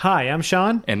Hi, I'm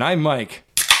Sean. And I'm Mike.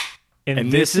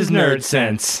 And this is Nerd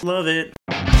Sense. Love it.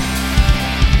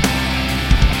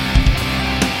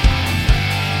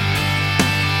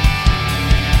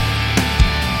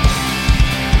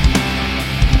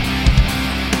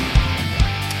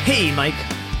 Hey, Mike.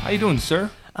 How you doing, sir?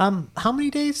 How many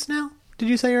days now? Did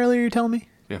you say earlier? You're telling me?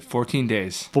 We have 14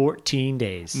 days. 14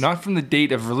 days. Not from the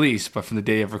date of release, but from the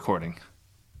day of recording.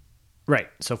 Right.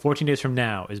 So 14 days from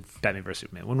now is Batman vs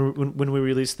Superman. When we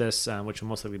release this, which will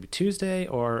most likely be Tuesday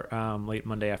or late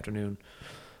Monday afternoon,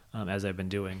 as I've been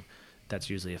doing, that's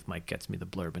usually if Mike gets me the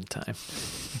blurb in time.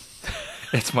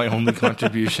 It's my only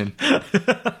contribution.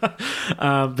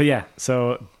 But yeah,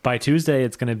 so by Tuesday,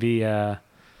 it's going to be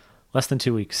less than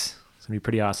 2 weeks. It's going to be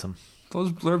pretty awesome.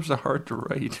 Those blurbs are hard to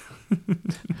write.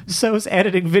 So is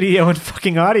editing video and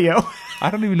fucking audio.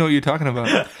 I don't even know what you're talking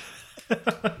about.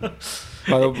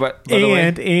 By the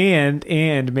way,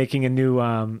 and making a new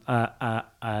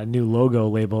logo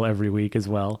label every week as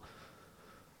well.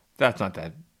 that's not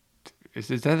that. Is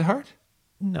that hard?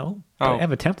 No, Oh. I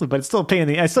have a template, but it's still a pain in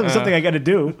the. I still have something I got to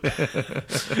do.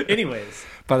 Anyways,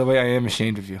 By the way, I am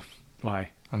ashamed of you. why?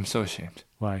 I'm so ashamed.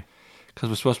 Why? Because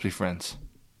we're supposed to be friends.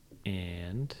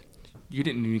 And You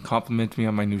didn't even compliment me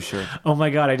on my new shirt. oh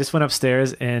my god, I just went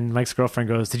upstairs and Mike's girlfriend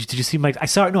goes, "Did you see Mike? I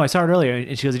saw it. No, I saw it earlier."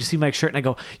 And she goes, "Did you see Mike's shirt?" And I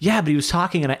go, "Yeah, but he was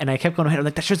talking." And I kept going ahead. I'm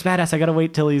like, "That shirt's badass. I gotta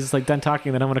wait till he's like done talking,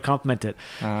 and then I'm gonna compliment it."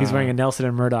 He's wearing a Nelson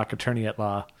and Murdoch attorney at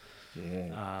law.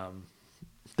 Yeah.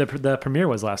 The premiere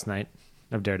was last night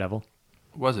of Daredevil.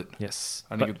 Was it? Yes.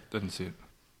 I But- didn't see it.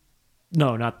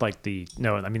 no, not like the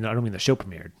no. I mean, I don't mean the show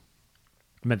premiered.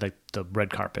 I meant like the red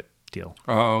carpet deal.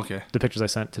 Oh, okay. The pictures I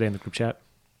sent today in the group chat.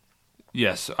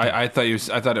 Yes, I thought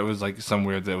it was like some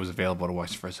weird that it was available to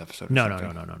watch the first episode. or No.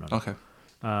 something. Okay.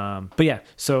 But yeah,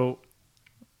 so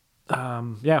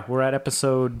yeah, we're at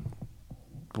episode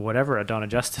whatever at Dawn of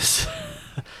Justice.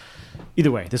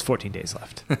 Either way, there's 14 days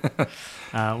left.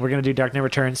 We're gonna do Dark Knight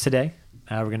Returns today.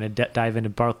 We're gonna dive into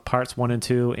both parts 1 and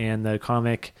 2 and the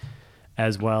comic,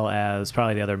 as well as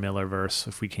probably the other Millerverse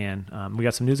if we can. We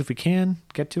got some news if we can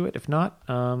get to it. If not,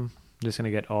 I'm just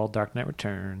gonna get all Dark Knight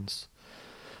Returns.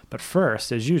 But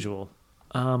first, as usual,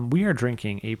 we are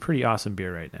drinking a pretty awesome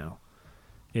beer right now.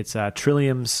 It's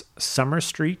Trillium's Summer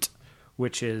Street,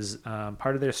 which is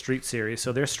part of their Street series.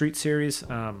 So their Street series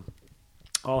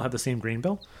all have the same grain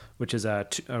bill, which is a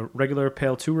regular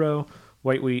pale two-row,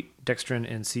 white wheat, dextrin,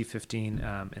 and C15.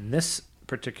 And this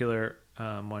particular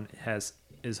one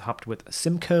is hopped with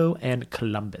Simcoe and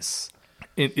Columbus.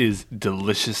 It is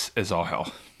delicious as all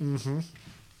hell.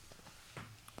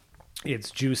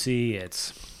 It's juicy.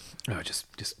 It's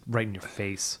just right in your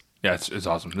face. Yeah, it's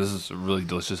awesome. This is a really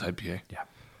delicious IPA. Yeah.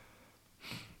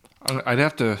 I'd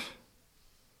have to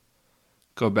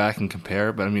go back and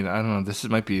compare, but I mean, I don't know. This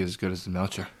might be as good as the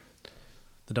Melcher.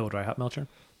 The double dry hop Melcher?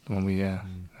 The one that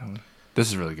one. This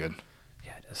is really good.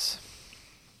 Yeah, it is.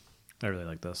 I really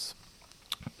like this.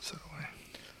 So do I.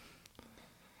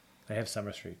 I have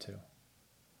Summer Street too.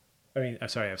 I mean, I'm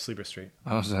sorry, I have Sleeper Street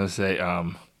I was going to say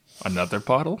another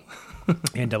bottle.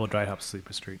 and double dry hop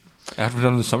Sleeper Street. After we're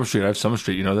done with Summer Street, I have Summer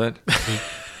Street. You know that?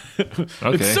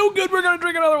 Okay. It's so good. We're gonna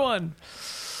drink another one.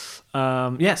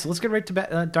 Yeah, so let's get right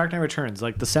to Dark Knight Returns,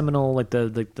 like the seminal, like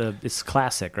the it's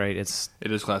classic, right? It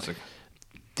is classic.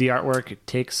 The artwork. It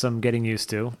takes some getting used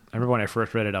to. I remember when I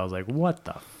first read it, I was like, "What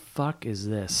the fuck is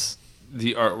this?"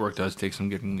 The artwork does take some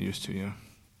getting used to, yeah.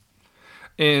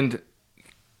 And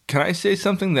can I say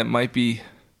something that might be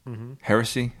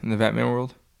heresy in the Batman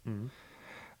world?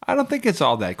 I don't think it's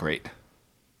all that great.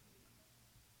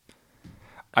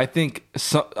 I think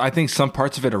some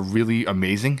parts of it are really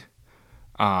amazing.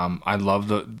 I love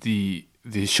the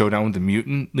showdown with the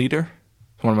mutant leader.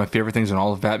 It's one of my favorite things in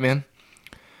all of Batman.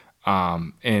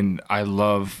 And I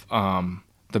love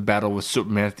the battle with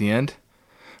Superman at the end.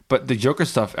 But the Joker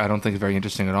stuff, I don't think is very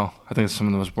interesting at all. I think it's some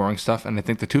of the most boring stuff, and I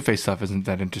think the Two-Face stuff isn't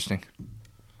that interesting.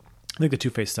 I think the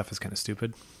Two-Face stuff is kind of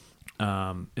stupid.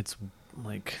 It's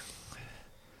like,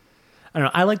 I don't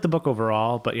know. I like the book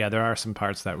overall, but yeah, there are some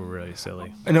parts that were really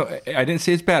silly. No, I didn't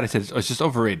say it's bad. I said it's just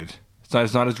overrated.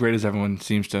 It's not as great as everyone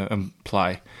seems to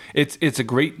imply. It's a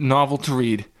great novel to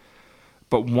read,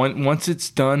 but once it's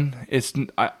done,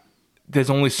 there's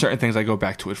only certain things I go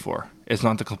back to it for. It's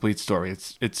not the complete story.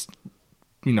 It's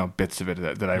bits of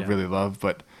it that I really love,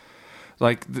 but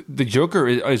like the Joker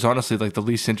is honestly like the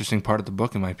least interesting part of the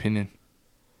book in my opinion.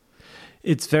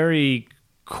 It's very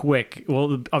quick.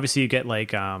 Well, obviously you get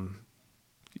like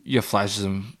you have flashes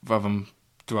of him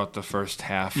throughout the first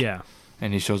half. Yeah.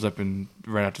 And he shows up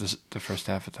right after the first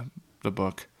half of the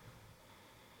book.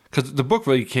 Because the book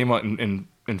really came out in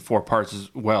 4 parts as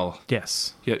well.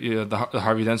 Yes. Yeah, the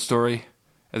Harvey Dent story,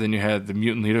 and then you had the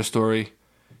mutant leader story,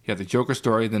 you had the Joker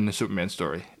story, then the Superman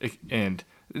story, and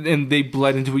they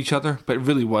bled into each other, but it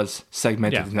really was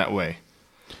segmented in that way.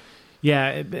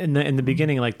 Yeah, in the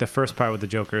beginning, like the first part with the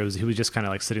Joker, he was just kind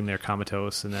of like sitting there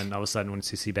comatose, and then all of a sudden,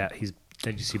 once you see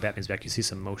Batman's back, you see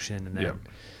some motion, and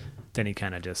then he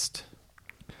kind of just.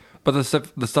 But the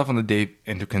stuff on the Dave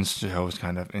Enterkins show was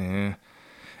kind of, and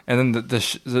then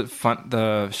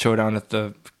the showdown at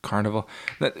the carnival,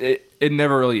 it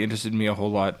never really interested me a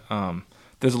whole lot.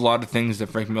 There's a lot of things that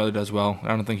Frank Miller does well. I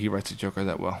don't think he writes the Joker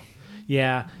that well.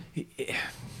 Yeah,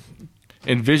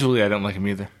 and visually, I don't like him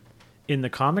either. In the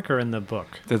comic or in the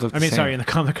book? They look the same. Sorry, in the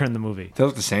comic or in the movie? They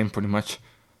look the same, pretty much.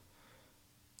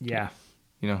 Yeah.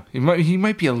 He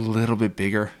might be a little bit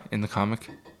bigger in the comic.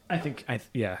 I think,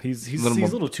 he's a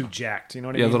little too jacked. You know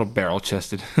what I mean? Yeah, a little barrel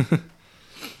chested.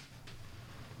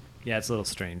 Yeah, it's a little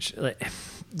strange.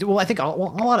 Well, I think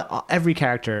every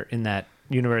character in that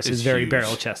universe is very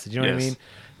barrel chested. You know what I mean?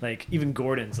 Like even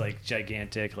Gordon's like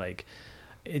gigantic. Like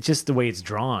it's just the way it's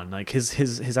drawn. Like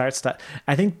his art style.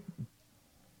 I think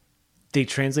they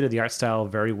translated the art style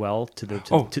very well to the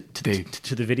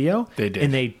to the video. They did,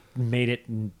 and they made it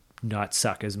not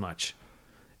suck as much.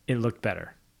 It looked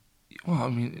better. Well, I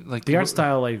mean, like the art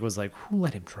style, was like, who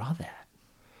let him draw that?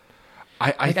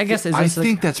 I guess I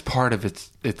think that's part of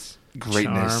its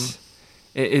greatness.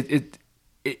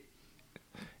 Charm.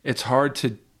 It's hard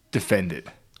to defend it,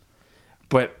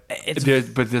 but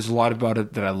there's a lot about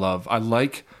it that I love. I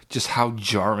like just how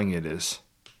jarring it is.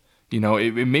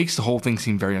 It makes the whole thing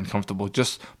seem very uncomfortable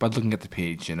just by looking at the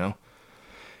page.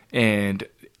 And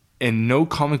no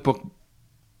comic book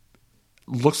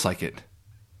looks like it.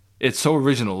 It's so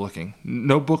original looking.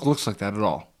 No book looks like that at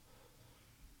all.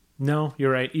 No, you're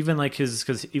right. Even like I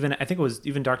think it was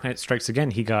even Dark Knight Strikes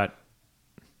Again. He got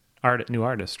new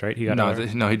artist, right? He got he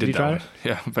did that one.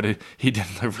 Yeah, but he did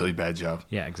a really bad job.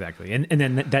 Yeah, exactly. And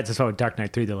then that's why with Dark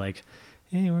Knight 3, they're like,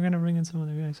 hey, we're gonna bring in some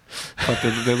other guys. But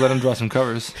they let him draw some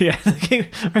covers. Yeah,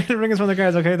 we're gonna bring in some other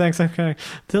guys. Okay, thanks. Okay,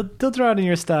 they'll draw it in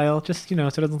your style, just so it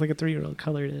doesn't look like a 3-year-old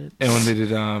colored it. And when they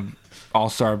did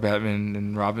All-Star Batman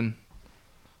and Robin,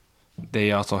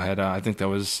 they also had I think that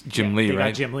was Jim Lee, right?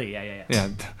 Got Jim Lee, yeah. Yeah,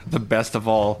 the best of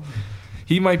all.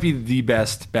 He might be the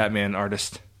best Batman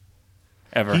artist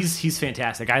ever. He's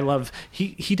fantastic. I love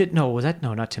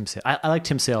not Tim Sale. I like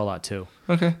Tim Sale a lot too.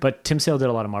 Okay, but Tim Sale did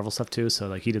a lot of Marvel stuff too. So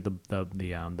like he did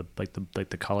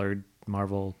the colored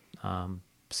Marvel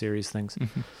series things.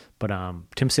 Mm-hmm. But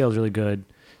Tim Sale is really good.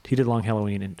 He did Long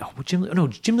Halloween and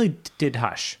Jim Lee did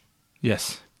Hush.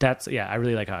 Yes, I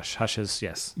really like Hush. Hush is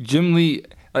yes. Jim Lee.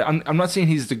 I'm not saying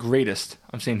he's the greatest.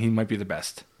 I'm saying he might be the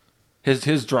best.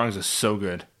 His drawings are so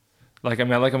good. I like him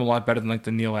a lot better than like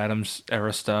the Neil Adams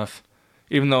era stuff.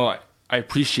 Even though I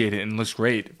appreciate it and it looks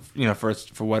great,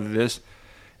 for what it is,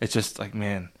 it's just like,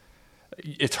 man,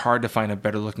 it's hard to find a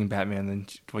better looking Batman than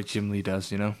what Jim Lee does,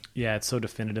 Yeah, it's so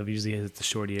definitive. Usually it's the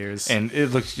short ears. And it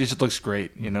just looks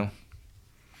great,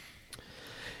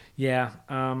 Yeah.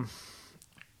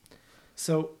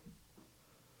 So.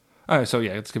 All right, so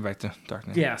yeah, let's get back to Dark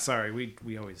Knight. Yeah, sorry,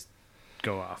 we always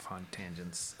go off on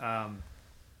tangents. How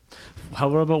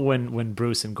about when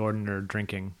Bruce and Gordon are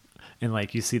drinking, and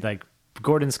like you see like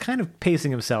Gordon's kind of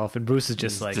pacing himself, and Bruce is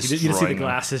just like you just see the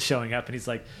glasses showing up, and he's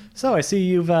like, "So I see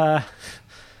you've."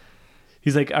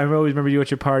 He's like, "I always remember you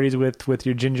at your parties with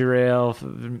your ginger ale,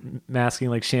 masking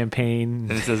like champagne."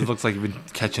 And it says it looks like you've been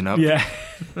catching up. Yeah,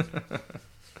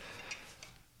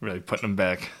 really putting them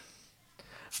back.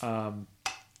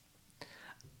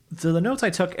 So the notes I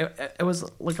took, it was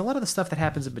like a lot of the stuff that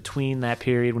happens in between that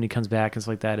period when he comes back and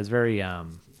stuff like that is very. I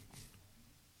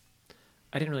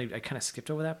kind of skipped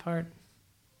over that part.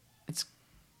 It's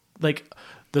like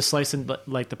the slice and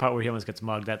like the part where he almost gets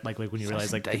mugged. That like when you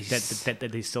realize like that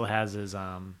he still has his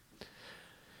the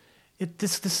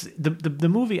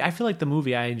movie. I feel like the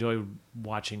movie I enjoy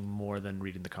watching more than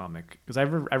reading the comic because I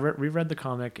reread the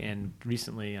comic and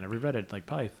recently and I reread it like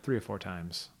probably 3 or 4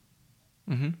 times.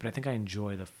 Mm-hmm. But I think I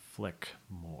enjoy the flick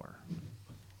more.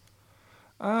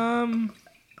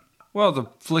 Well, the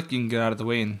flick you can get out of the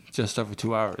way in just over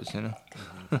 2 hours,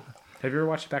 Mm-hmm. Have you ever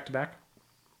watched it back to back?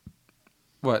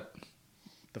 What?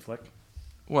 The flick?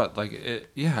 What? Like,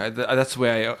 yeah, that's the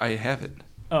way I have it.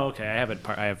 Oh, okay.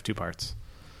 I have 2 parts.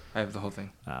 I have the whole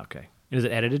thing. Oh, okay. Is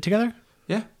it edited together?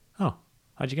 Yeah. Oh,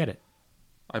 how'd you get it?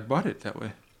 I bought it that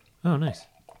way. Oh, nice.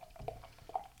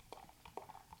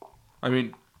 I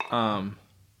mean,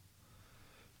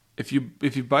 if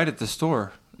you buy it at the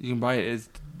store, you can buy it as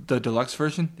the deluxe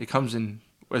version. It comes in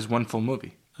as one full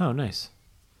movie. Oh, nice.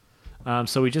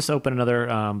 So we just opened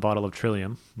another bottle of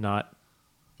Trillium, not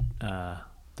the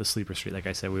Sleeper Street. Like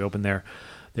I said, we opened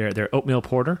their oatmeal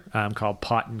porter called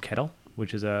Pot and Kettle,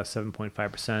 which is a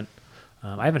 7.5%.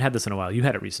 I haven't had this in a while. You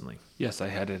had it recently. Yes, I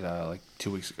had it like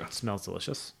 2 weeks ago. It smells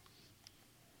delicious.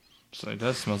 So it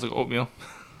does. Smells like oatmeal.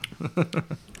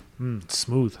 It's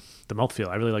smooth. The mouthfeel.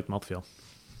 I really like the mouthfeel.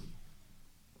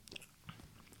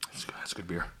 That's good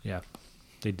beer. Yeah,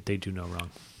 they do no wrong.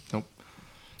 Nope,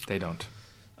 they don't.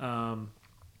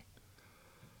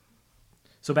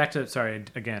 So back to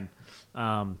again.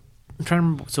 I'm trying to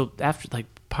remember. So after like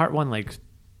part one, like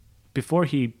before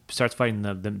he starts fighting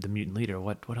the mutant leader,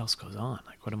 what else goes on?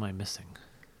 Like what am I missing?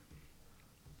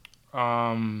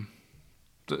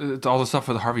 It's all the stuff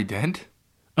with Harvey Dent.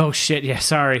 Oh shit! Yeah,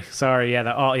 sorry.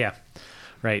 Yeah, yeah,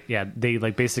 right. Yeah, they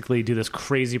like basically do this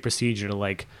crazy procedure to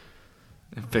like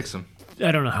And fix him.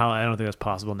 I don't know how. I don't think that's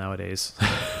possible nowadays.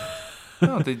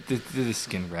 No, they did the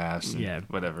skin grafts. And Yeah,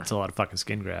 whatever. It's a lot of fucking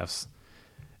skin grafts,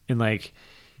 and like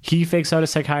he fakes out a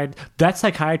psychiatrist. That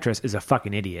psychiatrist is a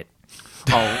fucking idiot.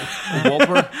 Oh,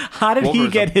 Wolper. How did he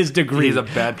get his degree? He's a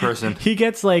bad person. He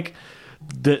gets like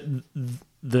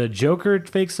the Joker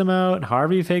fakes him out.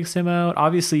 Harvey fakes him out.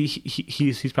 Obviously,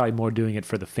 he's probably more doing it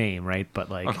for the fame, right? But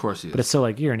like, Of course he is. But it's still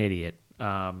like you're an idiot.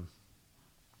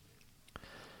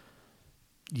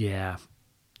 Yeah,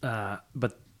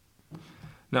 but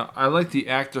Now, I like the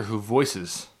actor who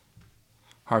voices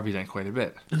Harvey Dent quite a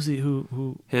bit. who's he?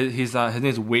 Who? His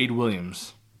name's Wade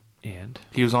Williams. And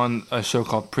He was on a show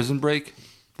called Prison Break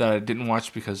that I didn't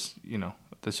watch because,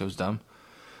 the show's dumb.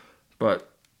 But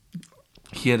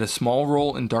he had a small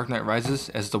role in Dark Knight Rises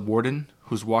as the warden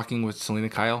who's walking with Selena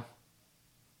Kyle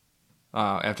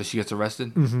after she gets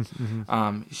arrested.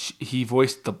 He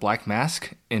voiced the Black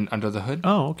Mask in Under the Hood.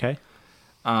 oh, okay.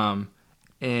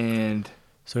 And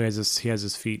So he has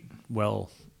his feet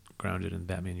well grounded in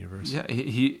Batman universe. yeah,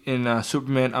 he in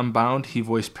Superman Unbound, he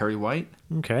voiced Perry White.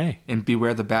 Okay. In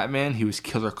Beware the Batman, he was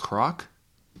Killer Croc.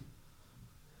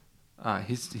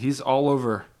 He's all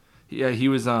over. Yeah, he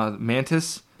was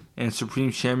Mantis and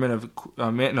Supreme Chairman of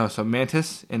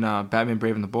Mantis in Batman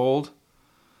Brave and the Bold.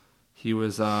 He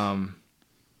was in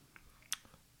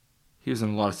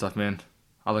a lot of stuff, man.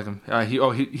 I like him. He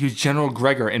was General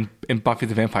Gregor in Buffy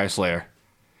the Vampire Slayer.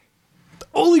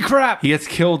 Holy crap! He gets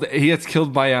killed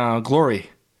by Glory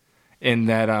in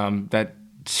that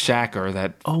shack or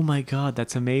that. Oh my god,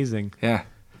 that's amazing. Yeah,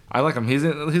 I like him. He's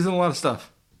in a lot of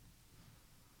stuff.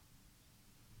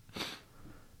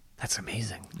 That's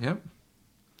amazing. Yep.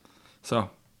 So,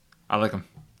 I like him.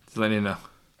 Just letting you know.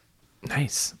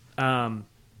 Nice. Wow.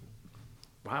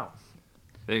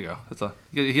 There you go.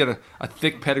 He had a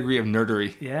thick pedigree of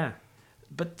nerdery. Yeah.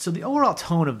 But so the overall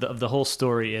tone of the whole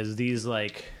story is these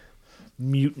like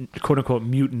mutant, quote unquote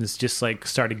mutants, just like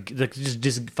started like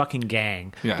just fucking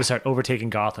gang to start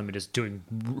overtaking Gotham and just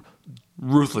doing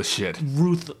Ruthless shit.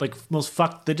 like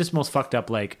they're just most fucked up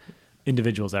like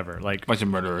individuals ever. Like Bunch of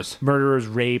murderers. Murderers,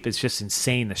 rape. It's just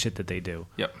insane the shit that they do.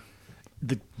 Yep.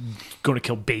 Going to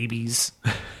kill babies.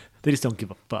 They just don't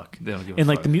give a fuck. They don't give a and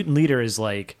like fuck. the mutant leader is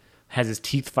like has his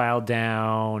teeth filed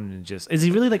down and just is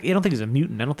he really like? I don't think he's a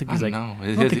mutant. I don't think he's like. No,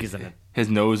 I don't think he's in his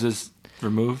nose is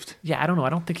removed. Yeah, I don't know. I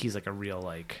don't think he's like a real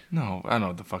like. No, I don't know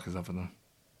what the fuck is up with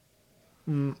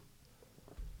him.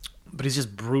 But he's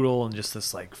just brutal and just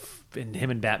this like, and him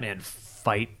and Batman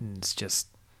fight and it's just.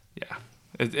 Yeah.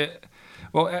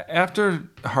 Well, after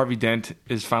Harvey Dent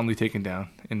is finally taken down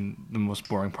in the most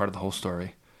boring part of the whole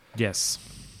story, Yes.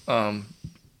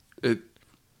 it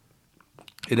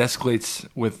escalates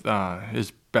with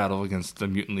his battle against the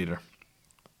mutant leader.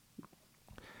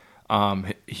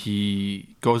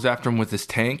 He goes after him with his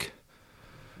tank,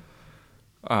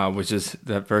 which is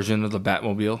that version of the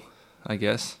Batmobile, I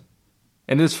guess.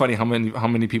 And it's funny how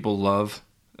many people love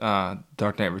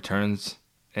Dark Knight Returns,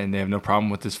 and they have no problem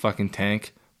with this fucking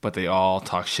tank, but they all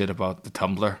talk shit about the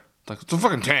Tumbler. Like, it's a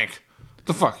fucking tank. What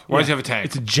the fuck? Why does he have a tank?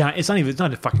 It's a giant. It's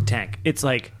not a fucking tank. It's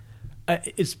like,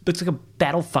 it's like a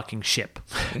battle fucking ship.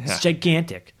 Yeah. It's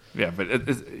gigantic. Yeah, but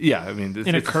it's,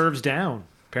 And it curves down,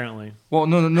 apparently. Well,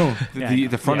 no. Yeah,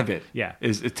 the front yeah, of it yeah.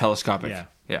 is telescopic.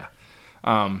 Yeah.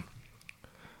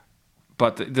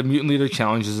 But the mutant leader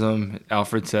challenges him.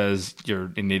 Alfred says,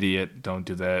 "You're an idiot. Don't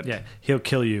do that." Yeah, he'll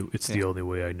kill you. It's the only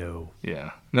way I know.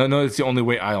 Yeah. No, it's the only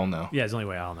way I'll know. Yeah, it's the only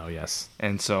way I'll know, yes.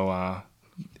 And so,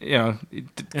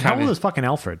 And how old is fucking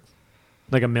Alfred?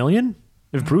 Like 1 million?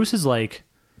 If Bruce is like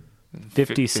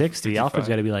 50, 60, 55. Alfred's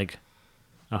got to be like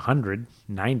 100,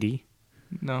 90.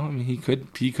 No, I mean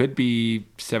he could be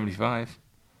 75.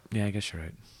 Yeah, I guess you're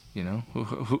right. You know,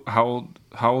 how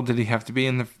old did he have to be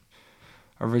in the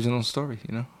original story?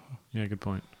 You know. Yeah, good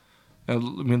point. I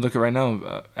mean, look at right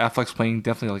now. Affleck's playing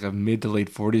definitely like a mid to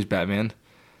late 40s Batman,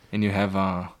 and you have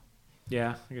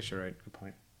Yeah, I guess you're right. Good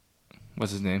point.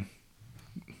 what's his name?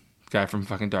 Guy from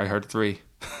fucking Die Hard 3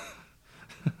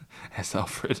 as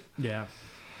Alfred. Yeah.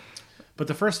 But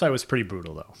the first fight was pretty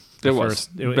brutal, though. It was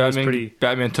pretty.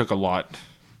 Batman took a lot,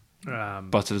 Um,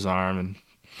 busted his arm and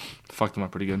fucked him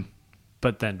up pretty good.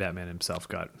 but then Batman himself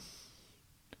got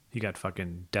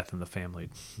fucking death in the family.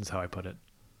 Is how I put it.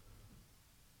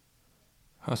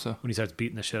 How so? When he starts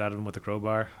beating the shit out of him with the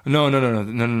crowbar.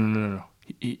 No.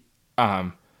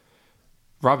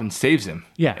 Robin saves him.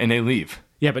 Yeah. And they leave.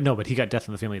 Yeah, but he got death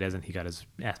in the family. Doesn't he? Got his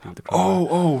ass beat with the crowbar.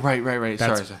 Oh, right.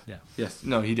 That's- Sorry. yeah. Yes.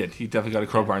 No, he did. He definitely got a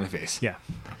crowbar in the face. Yeah.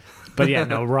 But yeah,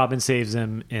 no. Robin saves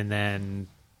him, and then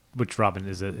which Robin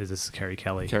is this? Carrie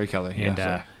Kelly. Carrie Kelly. And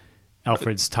Yeah.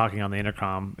 Alfred's talking on the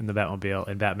intercom in the Batmobile,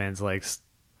 and Batman's like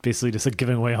basically just like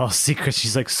giving away all his secrets.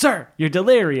 She's like, "Sir, you're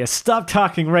delirious. Stop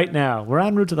talking right now. We're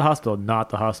en route to the hospital. Not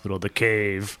the hospital, the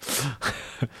cave."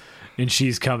 And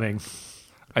she's coming.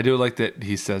 I do like that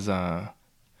he says, you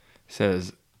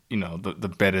know, the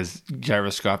bed is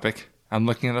gyroscopic. I'm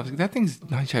looking at it, I was like, that thing's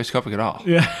not gyroscopic at all.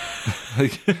 Yeah.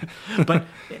 Like, But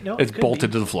no, it's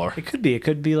bolted to the floor. It could be. It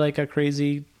could be like a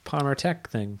crazy Palmer Tech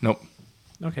thing. Nope.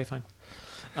 Okay, fine.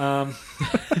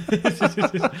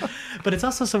 But it's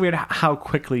also so weird how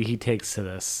quickly he takes to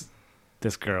this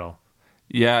girl.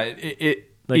 Yeah,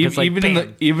 Like, it's like,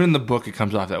 bam. even in the book, it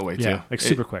comes off that way too. Yeah, like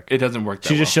super quick. It doesn't work that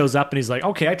She just well. shows up and he's like,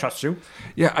 "Okay, I trust you."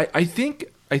 Yeah, I think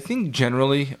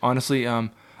generally, honestly, I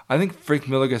think Frank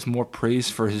Miller gets more praise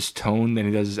for his tone than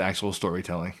he does his actual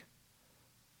storytelling.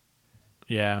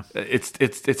 Yeah.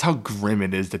 It's how grim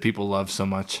it is that people love so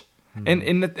much,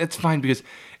 and that's fine because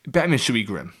Batman should be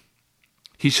grim.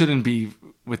 He shouldn't be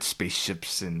with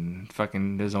spaceships and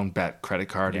fucking his own bat credit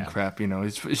card and Yeah. crap. You know,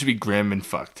 it should be grim and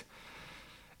fucked.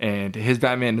 And his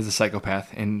Batman is a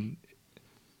psychopath, and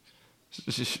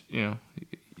you know,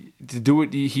 to do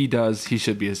what he does, he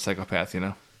should be a psychopath. You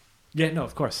know. Yeah, no,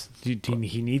 of course. He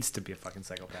needs to be a fucking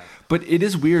psychopath. But it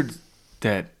is weird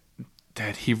that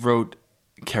he wrote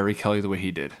Carrie Kelly the way he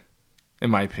did,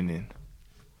 in my opinion.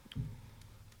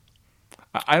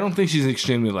 I don't think she's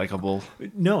extremely likable.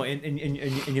 No, and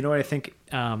you know what I think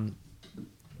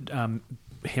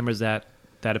hammers that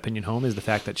opinion home is the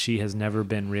fact that she has never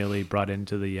been really brought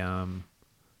into the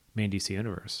main DC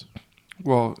universe.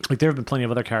 Well, Like there have been plenty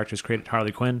of other characters created,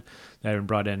 Harley Quinn, that have been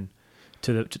brought in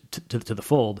to the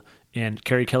fold, and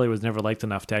Carrie Kelly was never liked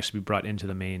enough to actually be brought into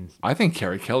the main. I think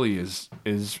Carrie Kelly is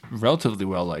relatively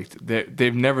well liked.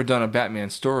 They've never done a Batman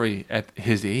story at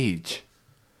his age.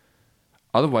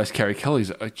 Otherwise, Carrie Kelly's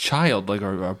a child, like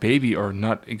or a baby, or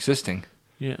not existing.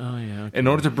 Yeah. Oh yeah. Okay. In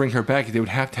order to bring her back, they would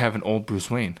have to have an old Bruce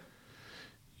Wayne.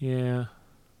 Yeah.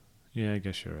 Yeah, I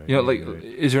guess you're right. You know, like, You're right.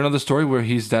 is there another story where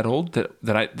he's that old that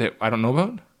I don't know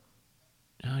about?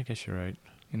 Yeah, I guess you're right.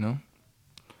 You know,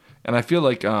 and I feel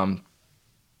like what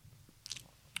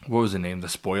was the name? The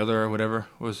Spoiler or whatever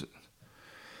what was it?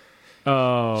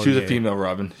 Oh, She was yeah. a female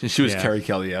Robin. She was Yeah. Carrie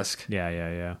Kelly-esque.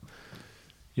 Yeah.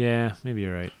 Yeah, maybe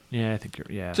you're right. Yeah, I think you're.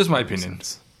 Yeah, Just my that makes opinion.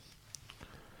 sense.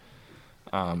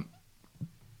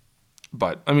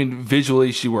 But I mean,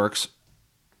 visually she works.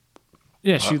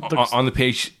 Yeah, she looks. On the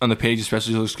page,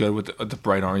 especially, she looks good with the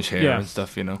bright orange hair Yeah. and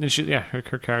stuff. You know. And she, yeah, her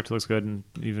character looks good, and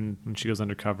even when she goes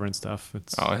undercover and stuff,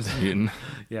 it's Oh, as a mutant.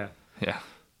 yeah. Yeah.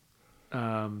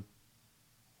 Um,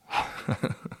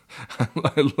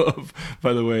 I love,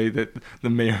 by the way, that the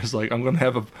mayor's like, I'm going to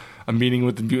have a meeting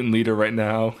with the mutant leader right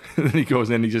now. And then he goes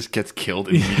in and he just gets killed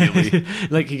immediately.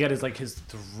 like he got his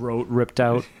throat ripped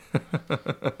out.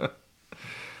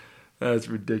 That's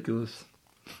ridiculous.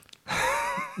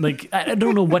 Like I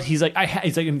don't know what he's like.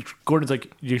 He's like, and Gordon's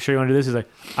like, "You sure you want to do this?" He's like,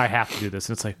 "I have to do this."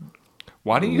 And it's like,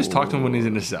 Why didn't you just talk to him when he's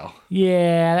in the cell?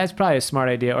 yeah, that's probably a smart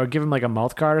idea. Or give him like a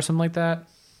mouth guard or something like that.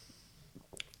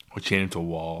 Or chain him to a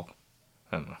wall?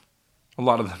 I don't know. A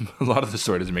lot of the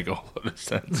story doesn't make a whole lot of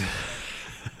sense.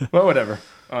 Well, whatever.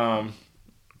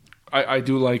 I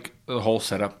do like the whole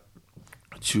setup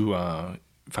to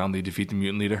finally defeat the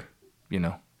mutant leader. You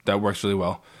know, that works really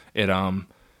well. It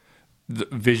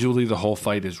visually the whole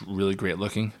fight is really great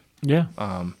looking. Yeah.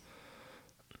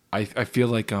 I feel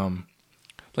like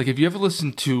if you ever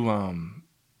listen to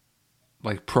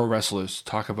like pro wrestlers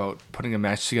talk about putting a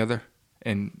match together,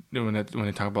 and when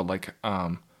they talk about like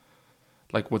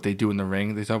what they do in the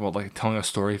ring, they talk about like telling a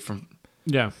story from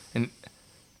Yeah. and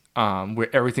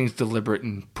where everything's deliberate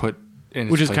and put in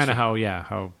its Which is place. kind of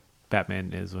how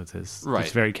Batman is with his. Right.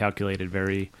 It's very calculated,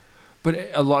 very.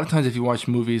 But a lot of times, if you watch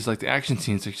movies, like the action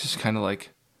scenes, it's just kind of like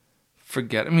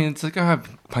forget. I mean, it's like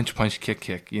punch,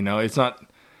 kick. You know, it's not.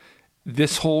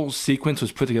 This whole sequence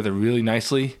was put together really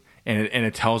nicely, and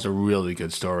it tells a really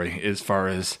good story as far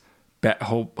as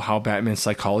how Batman's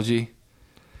psychology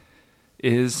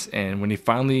is, and when he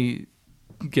finally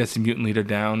gets the mutant leader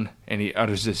down and he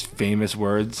utters his famous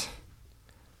words.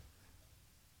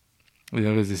 You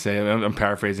know, what does he say? I'm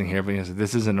paraphrasing here, but he says,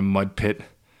 "This isn't a mud pit.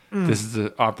 This is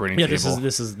the operating table.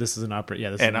 This is an opera.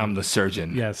 Yeah, and I'm the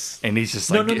surgeon." Yes, and he's just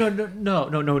no.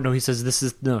 He says this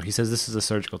is a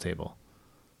surgical table.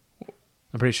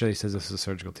 I'm pretty sure he says this is a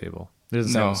surgical table. He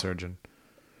doesn't say I'm a surgeon.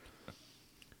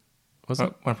 Was it?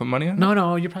 Want to put money on it?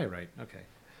 No, you're probably right. Okay.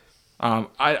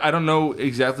 I don't know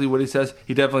exactly what he says.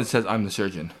 He definitely says, "I'm the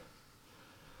surgeon."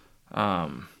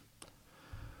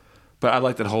 But I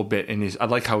like that whole bit, and I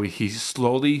like how he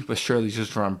slowly but surely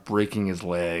just around breaking his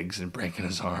legs and breaking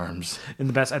his arms.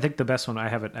 And I think the best one, I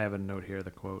have a note here,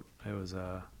 the quote. It was,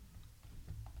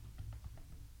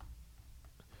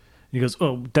 he goes,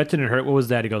 "Oh, that didn't hurt. What was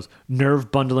that?" He goes,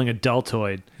 "Nerve bundling a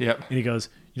deltoid." Yep. And he goes,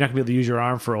 "You're not going to be able to use your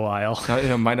arm for a while."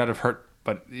 It might not have hurt,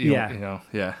 but, Yeah.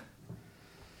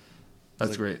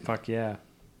 That's great. Fuck yeah.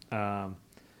 And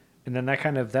then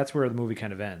that's where the movie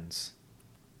kind of ends.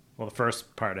 Well, the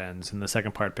first part ends, and the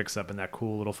second part picks up in that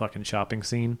cool little fucking shopping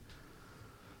scene.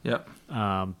 Yep.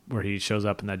 Where he shows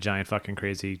up in that giant fucking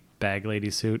crazy bag lady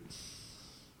suit.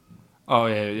 Oh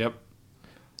yeah. Yep.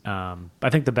 I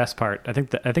think the best part. I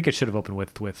think it should have opened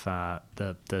with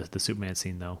the Superman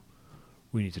scene though.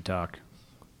 We need to talk.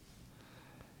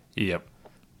 Yep.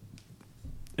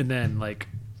 And then like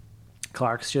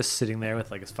Clark's just sitting there with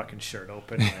like his fucking shirt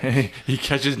open. He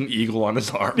catches an eagle on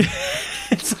his arm.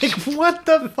 It's like, what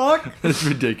the fuck? It's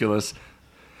ridiculous.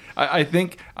 I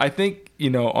think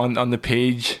on the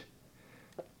page,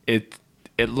 it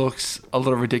looks a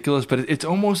little ridiculous, but it's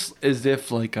almost as if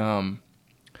like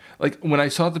when I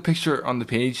saw the picture on the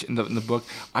page in the book,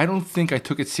 I don't think I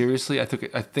took it seriously. I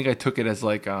think I took it as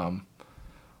like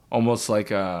almost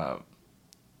like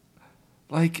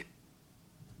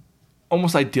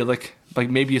almost idyllic. Like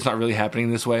maybe it's not really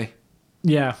happening this way.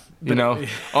 Yeah. In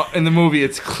the movie,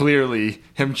 it's clearly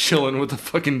him chilling with the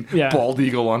fucking bald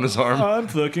eagle on his arm. I'm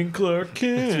fucking Clark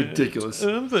Kent. It's ridiculous.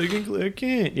 I'm fucking Clark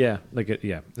Kent. Yeah,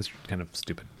 it's kind of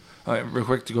stupid. All right, real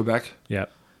quick to go back. Yeah.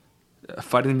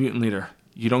 Fighting the mutant leader.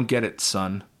 You don't get it,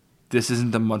 son. This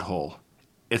isn't the mud hole.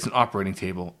 It's an operating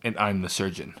table, and I'm the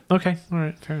surgeon. Okay, all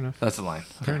right, fair enough. That's the line.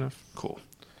 Fair enough. Cool.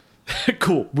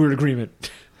 Cool. We're in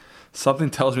agreement. Something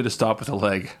tells me to stop with a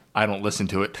leg. I don't listen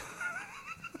to it.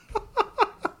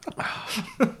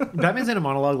 Batman's in a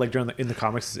monologue like in the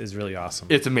comics is really awesome.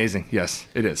 It's amazing. Yes,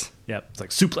 it is. Yeah, it's like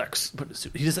suplex.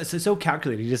 It's so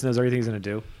calculated. He just knows everything he's going to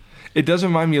do. It does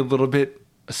remind me a little bit,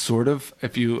 sort of,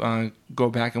 if you go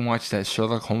back and watch that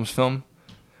Sherlock Holmes film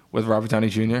with Robert Downey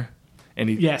Jr. And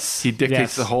he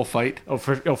dictates the whole fight. Oh,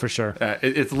 for sure.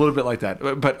 It's a little bit like that,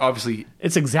 but obviously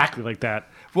it's exactly like that.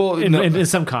 Well, in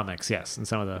some comics, yes. In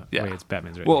some of the way it's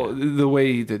Batman's written. Well, the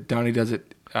way that Downey does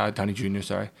it, Downey Jr.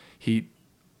 Sorry, he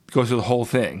goes through the whole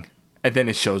thing, and then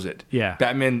it shows it. Yeah.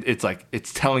 Batman, it's like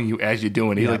it's telling you as you're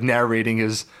doing it. He's like narrating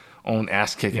his own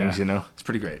ass kickings. Yeah. It's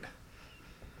pretty great.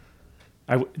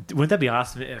 Wouldn't that be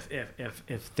awesome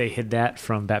if they hid that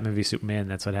from Batman v Superman?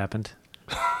 That's what happened.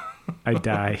 I'd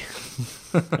die.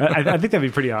 I think that'd be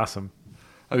pretty awesome.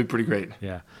 That'd be pretty great.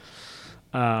 Yeah.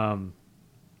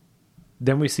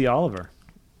 Then we see Oliver.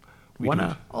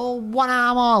 One-armed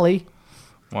Ollie.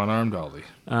 One-armed Ollie.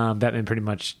 Batman pretty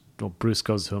much, Bruce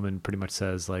goes to him and pretty much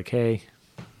says like, "Hey,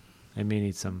 I may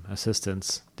need some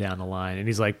assistance down the line." And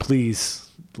he's like,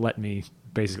 "Please let me."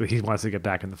 Basically, he wants to get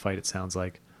back in the fight, it sounds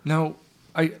like. No,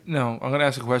 I'm going to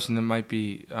ask a question that might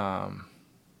be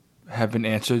have been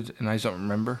answered, and I just don't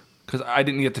remember. Because I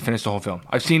didn't get to finish the whole film.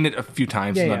 I've seen it a few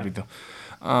times. Yeah, not a big deal.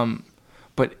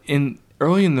 But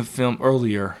earlier in the film,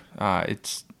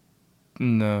 it's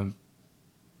in the...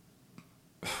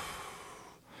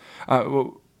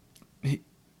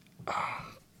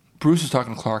 Bruce is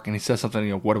talking to Clark, and he says something,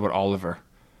 what about Oliver?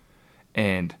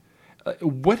 And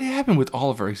what happened with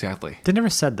Oliver exactly? They never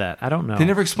said that. I don't know. They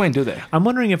never explained, do they? I'm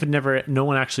wondering if no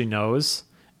one actually knows,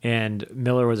 and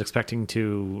Miller was expecting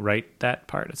to write that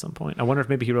part at some point. I wonder if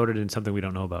maybe he wrote it in something we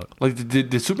don't know about. Like,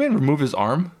 did Superman remove his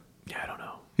arm? Yeah, I don't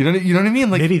know. You know what I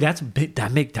mean? Like, maybe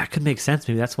that could make sense.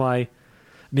 Maybe that's why.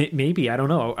 Maybe I don't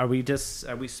know. Are we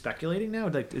speculating now?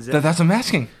 Like, is it? That's what I'm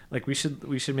asking. Like, we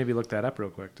should maybe look that up real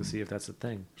quick to see if that's a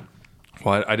thing.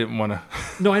 Well, I didn't want to.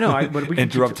 No, I know. But we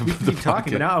interrupt we keep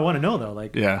talking. But now I want to know though.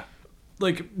 Like, yeah.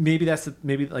 Like maybe that's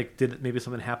did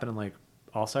something happen in like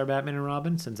All-Star Batman and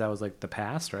Robin, since that was like the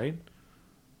past, right?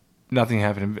 Nothing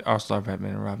happened in All-Star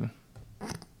Batman and Robin.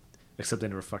 Except they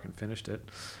never fucking finished it.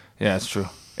 Yeah, that's true.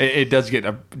 It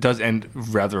does end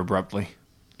rather abruptly.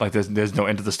 Like there's no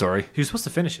end to the story. He was supposed to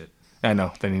finish it. I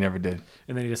know. Then he never did.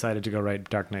 And then he decided to go write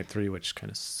Dark Knight 3, which kind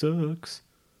of sucks.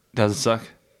 Does it suck?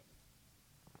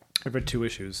 I've read 2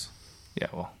 issues. Yeah,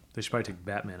 well, They should probably take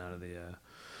Batman out of the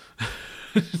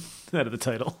out of the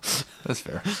title. that's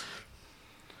fair.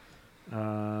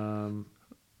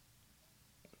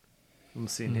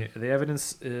 Let's see. Here. The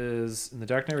evidence is in the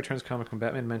Dark Knight Returns comic when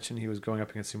Batman mentioned he was going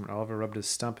up against Superman. Oliver rubbed his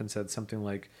stump and said something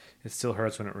like, "It still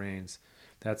hurts when it rains."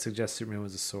 That suggests Superman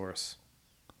was the source.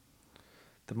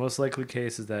 The most likely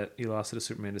case is that he lost it to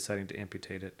Superman deciding to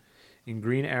amputate it. In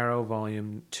Green Arrow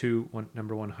Volume 2,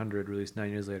 number 100, released 9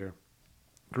 years later,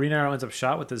 Green Arrow ends up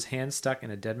shot with his hand stuck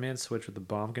in a dead man's switch with a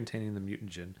bomb containing the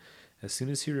mutagen. As soon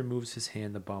as he removes his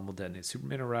hand, the bomb will detonate.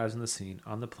 Superman arrives on the scene.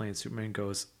 On the plane, Superman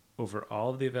goes over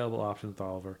all of the available options with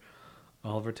Oliver.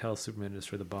 Oliver tells Superman to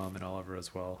destroy the bomb, and Oliver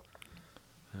as well.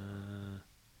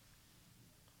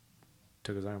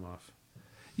 Took his arm off.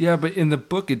 Yeah, but in the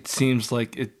book, it seems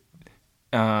like it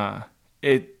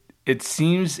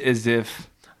seems as if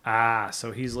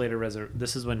So he's later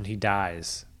this is when he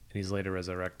dies, and he's later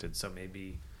resurrected. So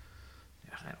maybe,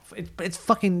 it's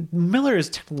fucking Miller is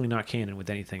technically not canon with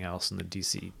anything else in the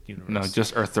DC universe. no,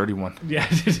 just Earth 31. Yeah,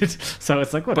 so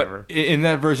it's like whatever. But in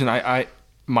that version,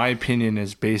 my opinion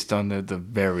is based on the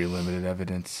very limited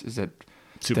evidence is that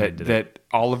Superman did that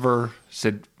Oliver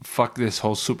said fuck this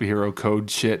whole superhero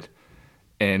code shit,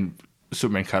 and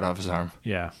Superman cut off his arm.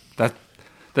 Yeah, That's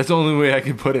the only way I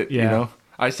can put it. Yeah. You know,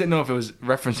 I just didn't know if it was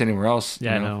referenced anywhere else.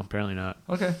 yeah, you know? no, apparently not.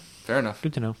 Okay, fair enough.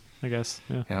 Good to know, I guess.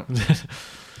 Yeah. Yeah.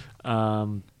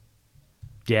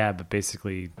 Yeah, but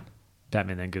basically,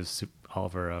 Batman then gives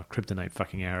Oliver a kryptonite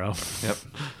fucking arrow. Yep.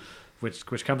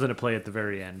 which comes into play at the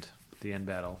very end, the end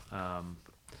battle.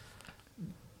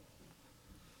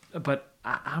 But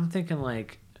I'm thinking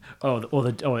like,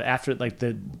 after like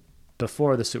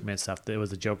before the Superman stuff, there was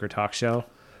the Joker talk show.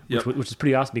 Yep. Which is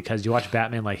pretty awesome because you watch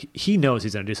Batman, like, he knows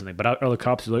he's going to do something, but other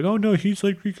cops are like, oh, no, he's,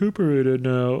 like, recuperated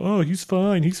now. Oh, he's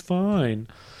fine.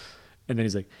 And then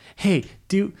he's like, hey,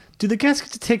 do the guys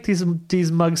get to take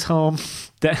these mugs home?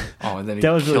 And then he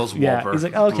was kills really, Walter. Yeah, he's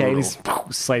like, oh, okay. And Brutal.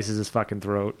 he slices his fucking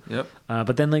throat. Yep.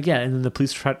 But then, like, and then the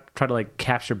police try to, like,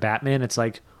 capture Batman. It's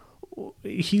like,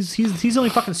 he's the only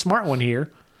fucking smart one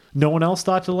here. No one else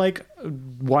thought to, like,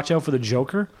 watch out for the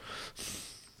Joker?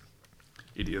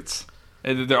 Idiots.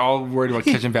 And they're all worried about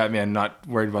catching Batman, not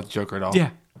worried about the Joker at all.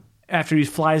 Yeah. After he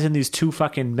flies in these 2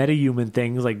 fucking metahuman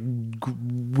things, like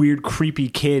weird, creepy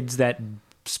kids that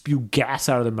spew gas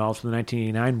out of their mouths from the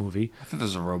 1989 movie. I think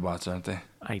those are robots, aren't they?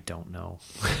 I don't know.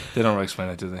 They don't really explain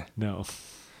that, do they? No.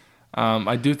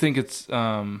 I do think it's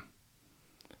I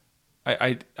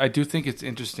do think it's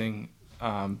interesting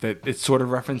that it's sort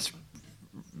of referenced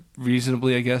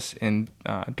reasonably, I guess, in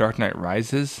Dark Knight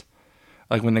Rises.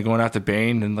 Like when they're going after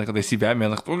Bane and like they see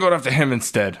Batman, like we're going after him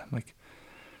instead. I'm like,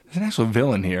 there's an actual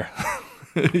villain here.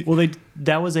 Well, I think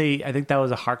that was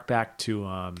a hark back to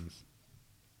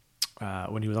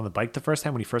when he was on the bike the first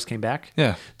time when he first came back.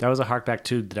 Yeah, that was a hark back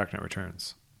to The Dark Knight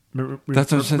Returns.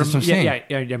 That's what I'm saying. Yeah.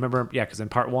 I remember. Yeah, because in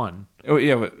part 1. Oh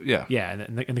yeah, yeah. Yeah,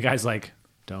 and the guy's like,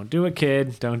 "Don't do it,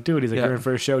 kid. Don't do it." He's like, "You're in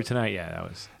for a show tonight." Yeah, that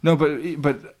was. No, but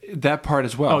that part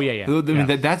as well. Oh yeah. I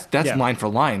mean, that's line for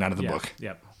line out of the Yeah. book.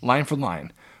 Yep. Line for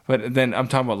line. But then I'm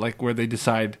talking about like where they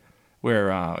decide where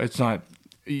it's not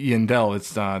Yandel,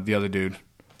 it's the other dude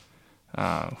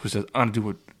who says, "I'm gonna do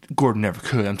what Gordon never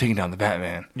could. I'm taking down the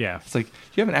Batman." Yeah. It's like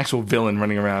you have an actual villain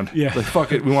running around. Yeah. Like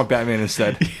fuck it, we want Batman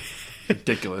instead.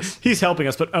 Ridiculous. He's helping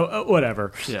us, but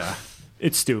whatever. Yeah.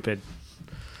 It's stupid.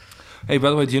 Hey,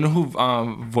 by the way, do you know who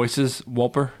voices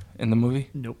Wolper in the movie?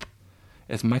 Nope.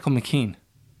 It's Michael McKean.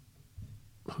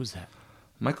 Who's that?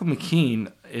 Michael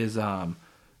McKean is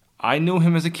I knew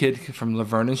him as a kid from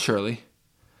Laverne and Shirley,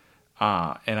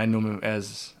 and I knew him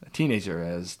as a teenager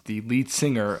as the lead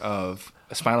singer of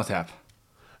Spinal Tap.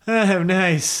 Oh,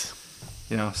 nice.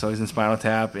 You know, so he's in Spinal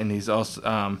Tap, and he's also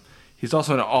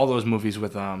in all those movies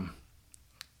with those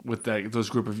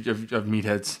group of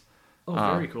meatheads. Oh,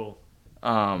 very cool.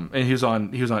 And he was on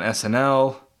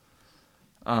SNL.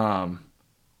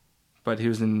 But he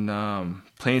was in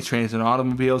Planes, Trains, and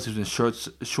Automobiles. He was in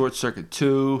Short Circuit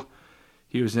 2.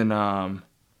 He was in Coneheads,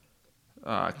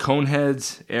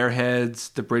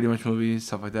 Airheads, the Brady Bunch movies,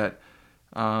 stuff like that.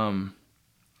 What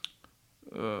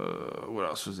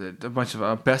else was it? A bunch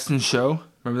of Best in Show.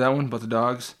 Remember that one about the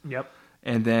dogs? Yep.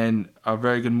 And then a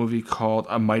very good movie called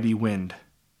A Mighty Wind.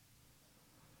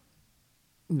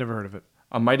 Never heard of it.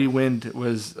 A Mighty Wind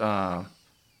was another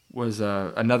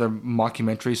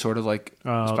mockumentary, sort of like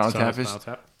Spinal Tap is,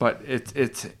 but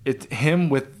it's him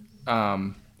with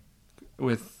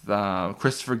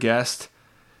Christopher Guest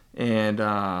and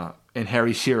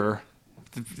Harry Shearer,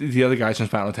 the other guys from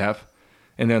Spinal Tap,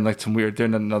 and then like they're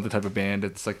in another type of band.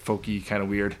 It's like folky, kind of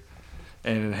weird,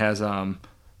 and it has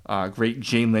Great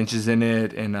Jane Lynch is in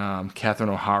it, and Catherine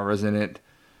O'Hara's in it,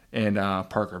 and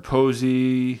Parker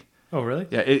Posey. Oh, really?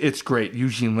 Yeah, it's great.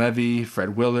 Eugene Levy,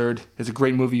 Fred Willard. It's a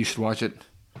great movie. You should watch it.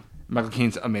 Michael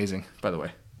Caine's amazing, by the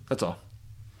way. That's all.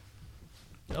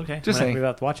 Okay. Just saying. Maybe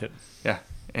I'll have to watch it. Yeah,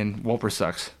 and Wolper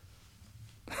sucks.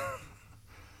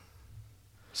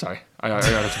 Sorry, I got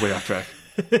us way off track.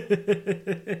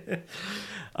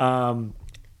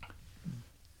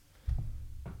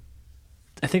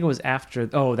 I think it was after.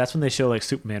 Oh, that's when they show like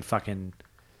Superman fucking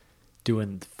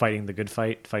fighting the good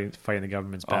fight, fighting the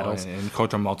government's battles. And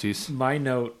Contra Maltese. My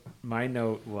note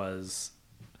was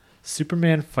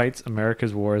Superman fights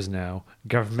America's wars now.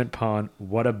 Government pawn,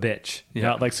 what a bitch. Yeah.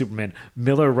 Not like Superman.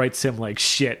 Miller writes him like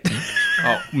shit.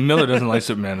 Oh, Miller doesn't like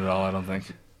Superman at all, I don't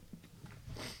think.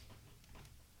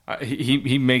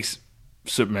 He makes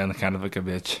Superman kind of like a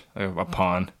bitch, a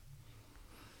pawn.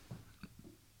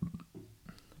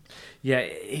 Yeah,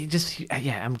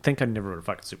 I'm think I never wrote a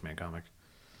fucking Superman comic.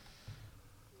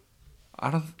 I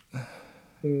don't.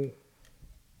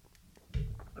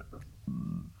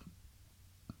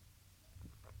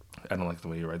 I don't like the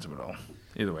way he writes them at all.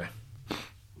 Either way.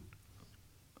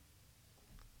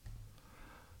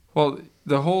 Well,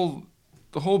 the whole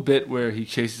bit where he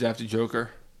chases after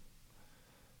Joker,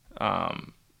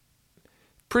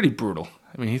 pretty brutal.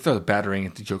 I mean, he throws a battering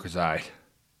into Joker's eye.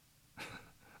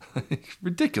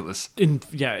 Ridiculous.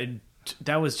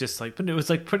 That was just like, but it was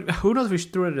like, who knows if he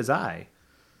threw it at his eye?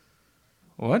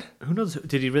 What? Who knows?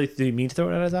 Did he mean to throw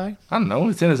it at his eye? I don't know.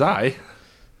 It's in his eye.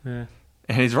 Yeah.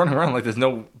 And he's running around like there's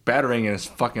no battering in his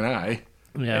fucking eye.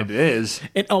 Yeah. It is.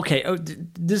 And okay,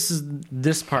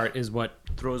 this part is what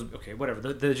throws. Okay, whatever.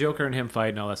 The Joker and him fight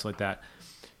and all that stuff like that.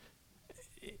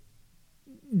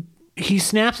 He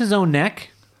snaps his own neck.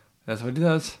 That's what he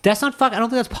does. That's not fuck. I don't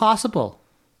think that's possible.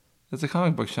 It's a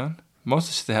comic book, Sean. Most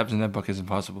of the shit that happens in that book is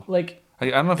impossible. Like, I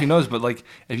don't know if he knows, but like,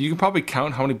 if you can probably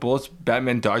count how many bullets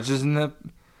Batman dodges in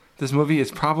this movie,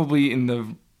 it's probably in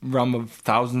the realm of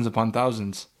thousands upon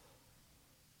thousands.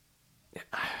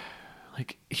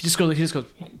 like he just goes,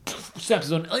 snaps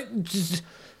his own. Like, just,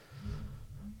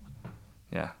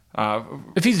 Yeah.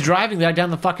 if he's driving that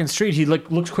down the fucking street, he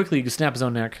looks quickly to snap his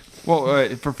own neck. Well,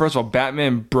 first of all,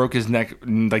 Batman broke his neck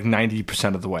like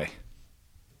 90% of the way.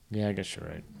 Yeah, I guess you're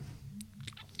right.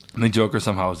 And the Joker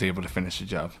somehow was able to finish the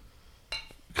job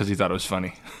because he thought it was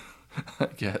funny. I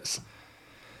guess.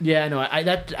 Yeah, no,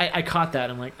 I caught that.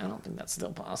 I'm like, I don't think that's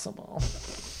still possible.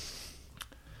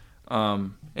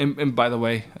 And by the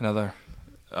way, another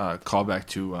callback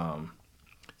to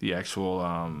the actual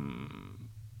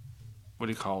what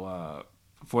do you call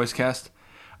voice cast.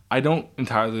 I don't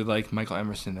entirely like Michael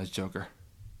Emerson as Joker.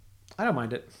 I don't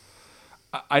mind it.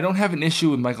 I don't have an issue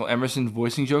with Michael Emerson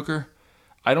voicing Joker.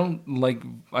 I don't like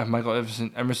Michael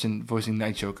Emerson voicing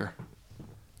Night Joker.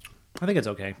 I think it's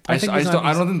okay. I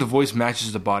don't think the voice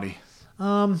matches the body.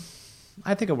 I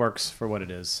think it works for what it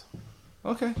is.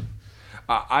 Okay.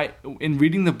 In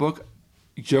reading the book,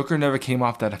 Joker never came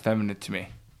off that effeminate to me.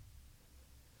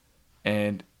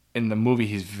 And in the movie,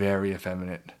 he's very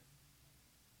effeminate.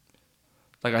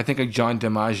 Like, I think a John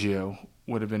DiMaggio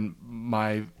would have been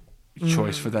my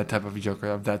choice for that type of Joker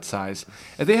of that size.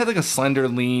 If they had like a slender,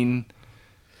 lean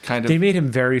kind of... They made him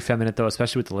very feminine, though,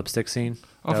 especially with the lipstick scene.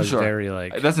 Oh, for sure. Very,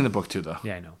 like... That's in the book, too, though.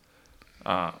 Yeah, I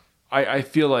know. I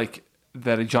feel like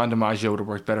that a John DiMaggio would have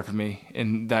worked better for me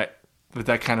in that... With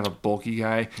that kind of a bulky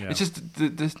guy. Yeah. It's just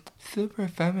the super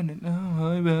feminine.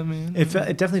 Oh, hi, Batman. It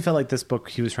definitely felt like this book,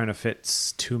 he was trying to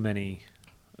fit too many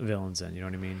villains in, you know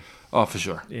what I mean? Oh, for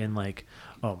sure. In like,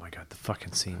 oh my God, the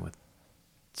fucking scene with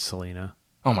Selena.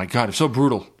 Oh my God, it's so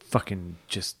brutal. Fucking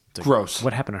just... Like, gross.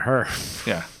 What happened to her?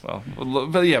 Yeah, well, but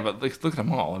look at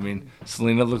them all. I mean,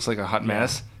 Selena looks like a hot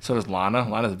mess. So does Lana.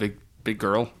 Lana's a big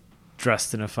girl.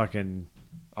 Dressed in a fucking...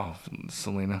 Oh,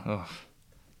 Selena. Oh.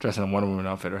 Dressed in a Wonder Woman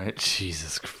outfit, right?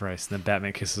 Jesus Christ. And then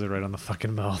Batman kisses her right on the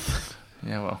fucking mouth.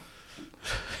 Yeah, well.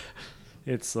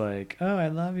 It's like, oh, I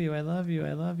love you, I love you,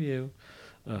 I love you.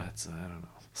 Oh, it's, I don't know.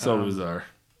 So bizarre.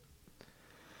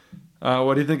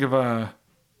 What do you think of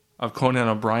Conan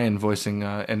O'Brien voicing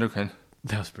Endocrine?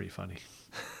 That was pretty funny.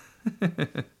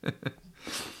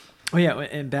 Oh, yeah,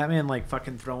 and Batman, like,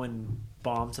 fucking throwing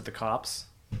bombs at the cops.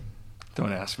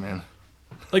 Don't ask, man.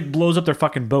 Like, blows up their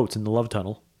fucking boats in the love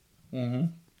tunnel. Mm-hmm.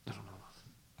 I don't know.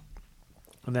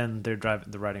 And then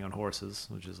they're riding on horses,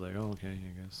 which is like, oh, okay,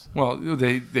 I guess. Well,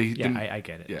 they yeah, I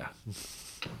get it. Yeah.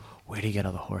 Where'd he get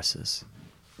all the horses?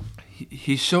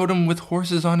 He showed them with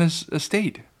horses on his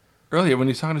estate earlier when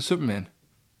he was talking to Superman.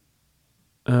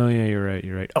 Oh yeah, you're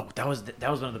right. Oh, that was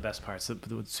one of the best parts.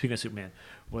 Speaking of Superman,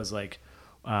 was like,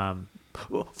 well,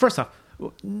 first off,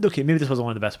 okay, maybe this wasn't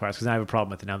one of the best parts because I have a problem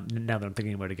with it now that I'm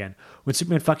thinking about it again. When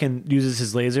Superman fucking uses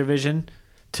his laser vision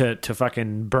to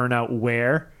fucking burn out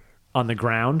Where on the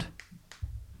ground.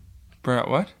 Burn out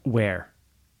what? Where?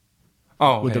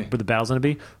 Oh, Where the battle's gonna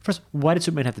be. First, why did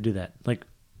Superman have to do that? Like,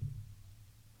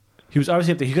 he was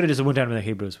obviously he could have just went down and been like,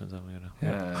 "Hey, Bruce, what's up?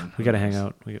 We gotta hang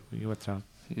out. What's wrong?"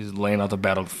 He's laying out the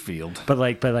battlefield. But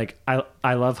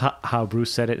I love how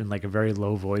Bruce said it in like a very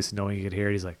low voice, knowing he could hear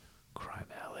it. He's like, "Crime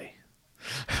Alley."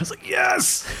 I was like,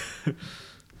 "Yes."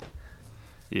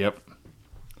 Yep.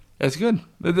 It's good.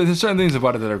 There's certain things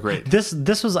about it that are great. This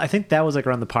was, I think that was like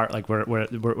around the part like where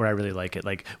I really like it.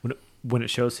 Like when it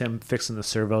shows him fixing the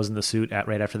servos in the suit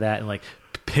right after that, and like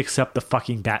picks up the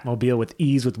fucking Batmobile with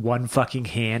ease with one fucking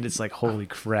hand. It's like, holy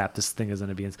crap, this thing is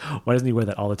gonna be. Why doesn't he wear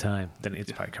that all the time? Then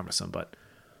it's probably cumbersome, but.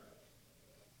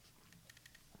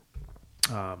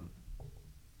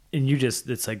 And you just,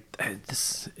 it's like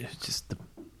this. It's just the.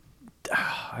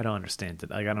 I don't understand it.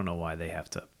 Like, I don't know why they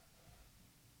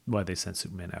sent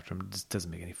Superman after him. It just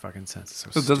doesn't make any fucking sense.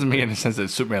 It doesn't make any sense that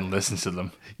Superman listens to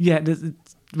them. Yeah,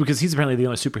 because he's apparently the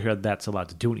only superhero that's allowed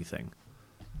to do anything.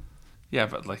 Yeah,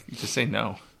 but like, you just say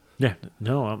no. Yeah,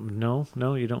 no,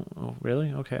 you don't. Oh,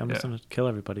 really? Okay, I'm just gonna kill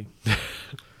everybody.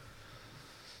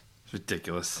 It's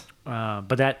ridiculous.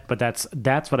 But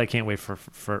that's what I can't wait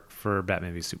for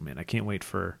Batman v Superman. I can't wait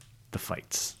for the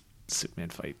fights, Superman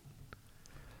fight.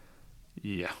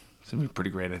 Yeah, it's gonna be pretty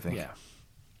great. I think. Yeah.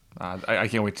 I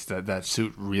can't wait to see that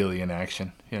suit really in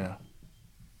action. You know,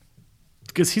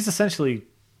 because he's essentially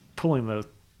pulling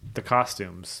the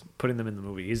costumes, putting them in the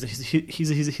movie.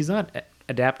 He's not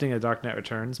adapting a Dark Knight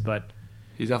Returns, but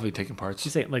he's definitely taking parts.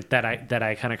 She's saying like that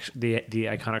iconic the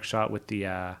iconic shot with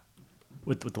the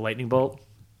lightning bolt.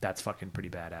 That's fucking pretty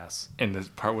badass. And the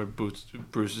part where Bruce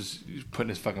is putting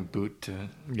his fucking boot to.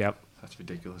 Yep. That's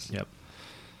ridiculous. Yep.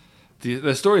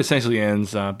 The story essentially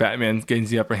ends. Batman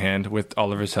gains the upper hand with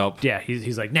Oliver's help. Yeah,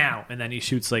 he's like now, and then he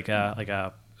shoots an arrow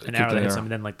that hits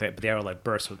him, and then the arrow like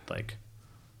bursts with like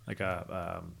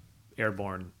a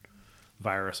airborne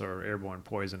virus or airborne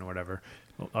poison or whatever.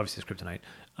 Well, obviously it's kryptonite.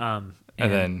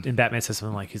 And Batman says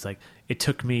something like, he's like, it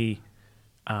took me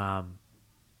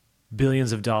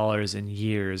billions of dollars and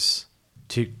years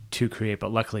to create,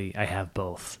 but luckily I have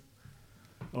both.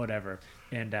 Whatever.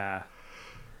 And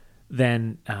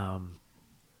then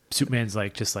Superman's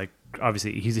like, just like,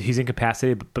 obviously he's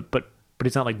incapacitated, but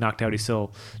he's not like knocked out. He's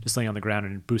still just laying on the ground,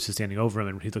 and Bruce is standing over him,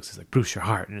 and he looks, he's like, Bruce, your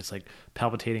heart, and it's like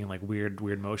palpitating in like weird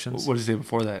motions. What does he say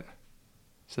before that?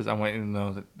 He says, I want you to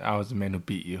know that I was the man who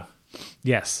beat you.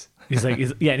 Yes. He's like,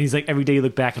 and he's like, every day you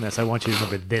look back on this, I want you to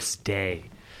remember this day.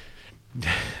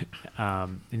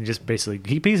 And he just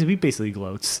basically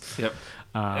gloats. Yep.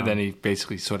 And then he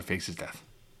basically sort of fakes his death.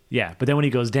 Yeah, but then when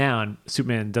he goes down,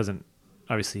 Superman doesn't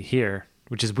obviously hear,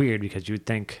 which is weird because you would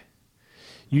think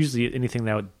usually anything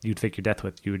that you'd fake your death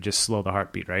with, you would just slow the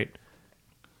heartbeat, right?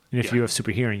 And if you have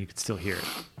super hearing, you could still hear it.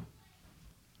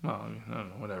 Well, I mean, I don't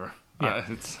know, whatever. Yeah.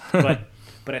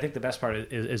 But I think the best part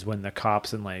is when the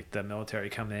cops and like the military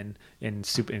come in and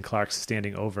Clark's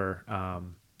standing over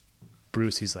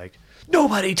Bruce. He's like,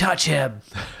 nobody touch him.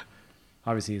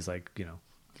 Obviously, he's like,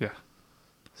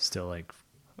 still like,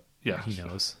 he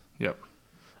knows. Yep.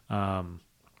 Then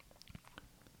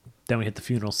we hit the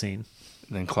funeral scene.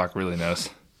 And then Clark really knows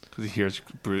because he hears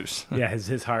Bruce. Yeah,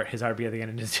 his heartbeat at the end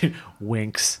and just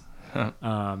winks.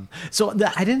 So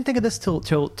I didn't think of this till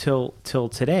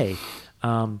today.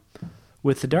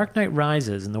 With The Dark Knight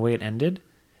Rises and the way it ended,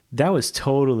 that was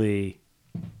totally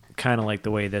kind of like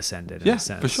the way this ended. In a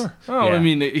sense. For sure. Oh, yeah. I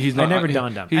mean, he's not. I never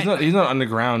dawned on. He's not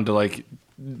underground to like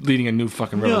leading a new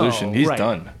fucking revolution. He's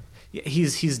done. Yeah,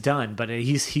 he's done, but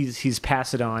he's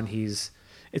passed it on. It's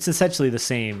essentially the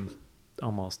same,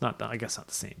 almost not. I guess not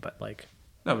the same, but like.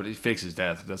 No, but he fakes his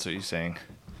death. That's what you're saying.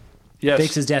 Yes,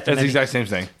 fakes his death. That's the exact same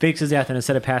thing. Fakes his death, and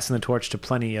instead of passing the torch to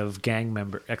plenty of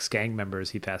ex-gang members,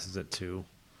 he passes it to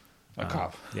a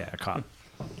cop. Yeah, a cop.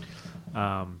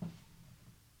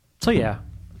 So yeah.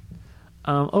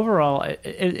 Overall,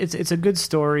 it's a good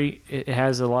story. It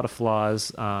has a lot of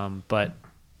flaws, but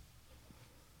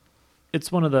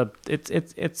it's one of the it's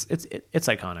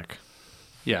iconic.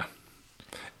 Yeah,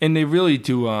 and they really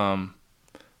do.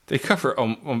 They cover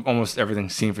almost everything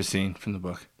scene for scene from the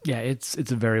book. Yeah, it's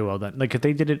very well done. Like if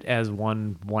they did it as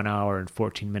 1 hour and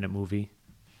 14-minute movie,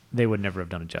 they would never have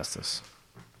done it justice.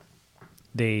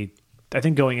 I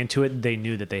think going into it, they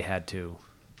knew that they had to.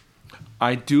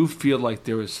 I do feel like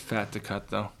there was fat to cut,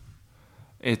 though.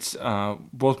 It's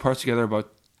both parts together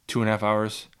about 2.5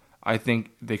 hours. I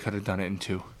think they could have done it in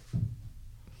 2.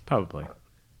 Probably.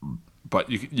 But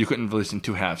you couldn't release in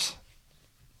 2 halves.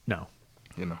 No.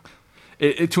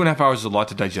 2.5 hours is a lot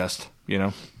to digest, you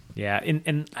know? Yeah,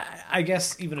 and I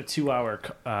guess even a 2-hour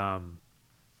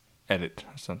Edit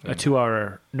or something. a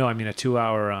 2-hour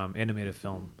animated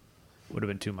film would have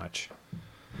been too much.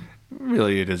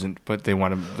 Really, it isn't, but they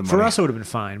wanted the money. For us, it would have been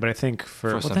fine, but I think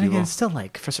For some then again, people. it's still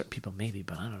like for certain people maybe,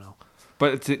 but I don't know.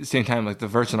 But at the same time, like the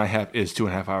version I have is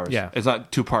 2.5 hours. Yeah. It's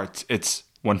not 2 parts. It's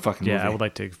one fucking movie. Yeah, I would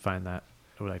like to find that.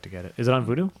 I would like to get it. Is it on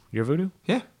Vudu? Your Vudu?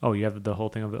 Yeah. Oh, you have the whole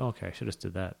thing of it. Okay, I should have just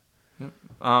did that.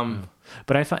 But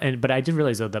But I did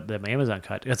realize though that my Amazon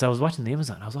cut, because I was watching the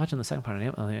Amazon. I was watching the second part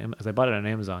because I bought it on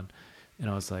Amazon, and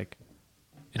I was like,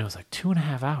 it was like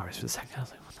 2.5 hours for the second. I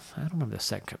was like, what the fuck? I don't remember the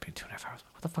second cut being 2.5 hours.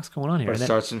 What the fuck's going on here? But And it then,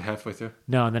 starts in halfway through.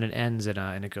 no, and then it ends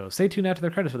and it goes, stay tuned after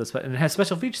the credits for this, and it has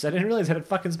special features. I didn't realize it had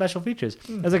fucking special features.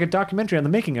 It was like a documentary on the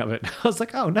making of it. I was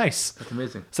like, oh, nice. That's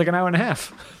amazing. It's like an hour and a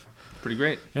half. Pretty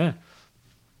great. Yeah.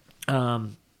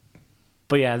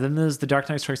 But yeah, then there's The Dark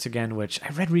Knight Strikes Again, which I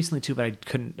read recently too, but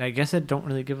I guess I don't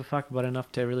really give a fuck about enough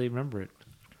to really remember it.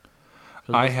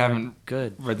 I haven't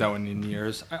good. read that one in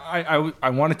years. I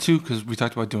wanted to because we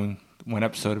talked about doing one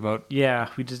episode about. Yeah,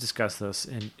 we just discussed this,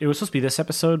 and it was supposed to be this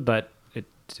episode, but it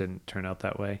didn't turn out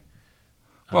that way.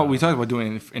 Well, we talked about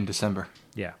doing it in December,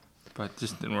 Yeah. but it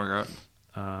just didn't work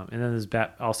out. And then there's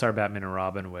All-Star Batman and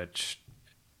Robin, which,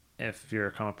 if you're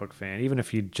a comic book fan, even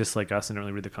if you just like us and don't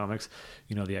really read the comics,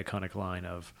 you know the iconic line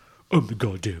of, I'm the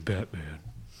goddamn Batman.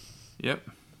 Yep.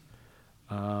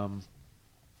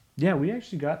 Yeah, we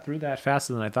actually got through that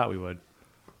faster than I thought we would.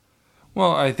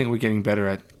 Well, I think we're getting better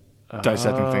at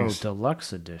dissecting things.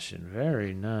 Deluxe edition.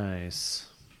 Very nice.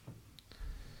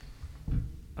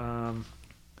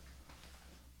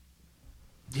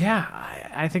 Yeah,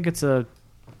 I think it's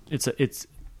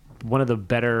one of the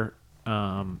better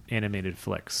animated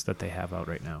flicks that they have out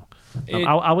right now.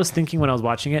 I was thinking when I was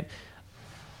watching it,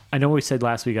 I know we said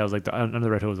last week I was like Under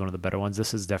the Red Hood was one of the better ones.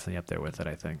 This is definitely up there with it,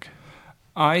 I think.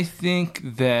 I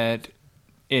think that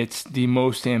it's the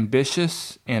most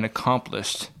ambitious and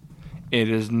accomplished. It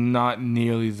is not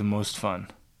nearly the most fun.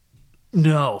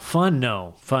 No, fun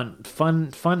and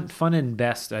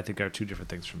best, I think, are two different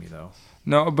things for me, though.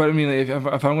 No, but I mean, if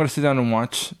I'm going to sit down and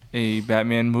watch a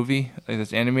Batman movie like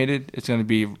that's animated, it's going to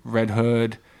be Red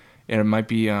Hood, and it might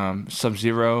be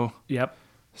Sub-Zero. Yep.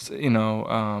 So, you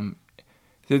know,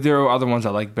 there are other ones I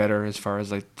like better as far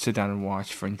as like sit down and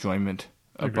watch for enjoyment.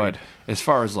 But as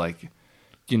far as like,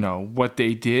 you know, what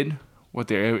they did, what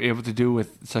they're able to do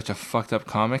with such a fucked up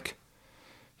comic,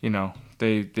 you know,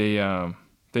 they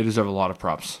deserve a lot of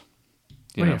props.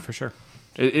 You know? Yeah, for sure.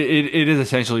 It is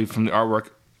essentially from the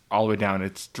artwork all the way down.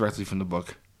 It's directly from the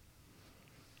book.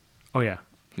 Oh yeah.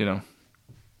 You know.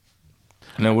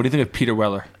 Now, what do you think of Peter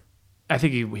Weller? I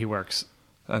think he works.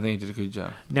 I think he did a good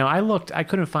job. Now I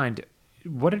couldn't find.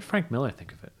 What did Frank Miller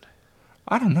think of it?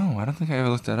 I don't know. I don't think I ever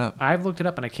looked that up. I've looked it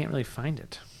up and I can't really find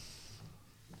it.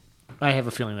 I have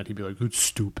a feeling that he'd be like, "It's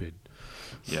stupid."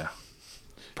 Yeah,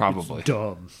 probably. It's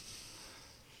dumb.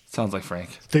 Sounds like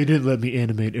Frank. They didn't let me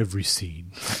animate every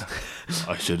scene.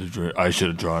 I should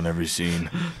have drawn every scene.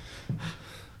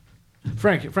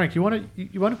 Frank, you want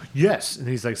to? Yes. And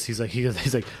he's like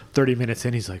 30 minutes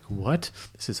in. He's like, "What?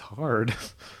 This is hard."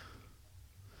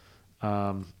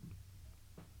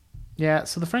 Yeah.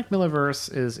 So the Frank Miller verse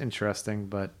is interesting,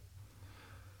 but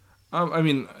I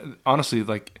mean, honestly,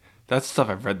 like that's stuff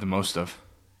I've read the most of.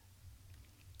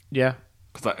 yeah,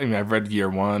 Because I mean, I've read Year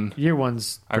One. Year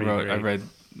One's. I read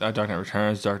Dark Knight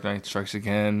Returns, Dark Knight Strikes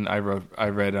Again. I read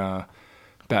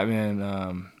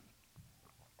Batman.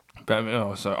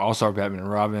 All-Star Batman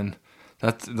and Robin.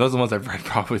 Those are the ones I've read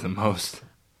probably the most.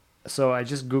 So I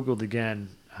just Googled again.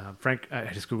 I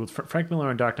just Googled Frank Miller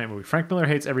and Dark Knight movie. Frank Miller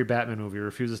hates every Batman movie.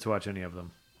 Refuses to watch any of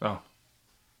them. Oh,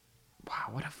 Wow,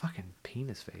 what a fucking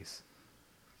penis face.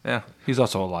 yeah. He's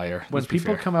also a liar. When let's be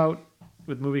people fair. come out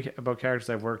with movie about characters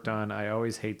I've worked on, I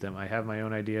always hate them. I have my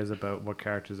own ideas about what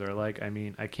characters are like. I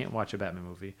mean, I can't watch a Batman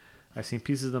movie. I've seen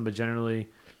pieces of them, but generally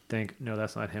think, no,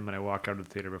 that's not him, and I walk out of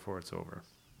the theater before it's over.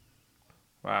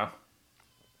 Wow.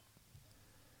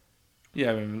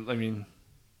 Yeah, I mean,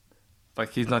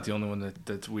 like he's not the only one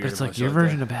that's weird. But it's about like shit your like that.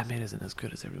 version of Batman isn't as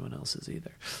good as everyone else's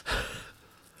either.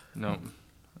 No.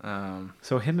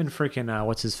 So him and freaking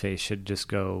what's his face should just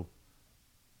go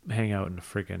hang out in a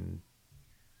freaking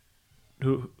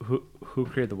who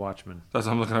created the Watchmen? That's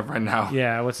what I'm looking up right now.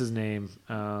 Yeah, what's his name?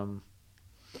 Alan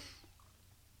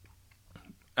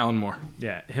Moore.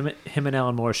 Yeah, him and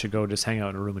Alan Moore should go just hang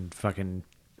out in a room and fucking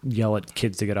yell at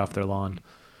kids to get off their lawn.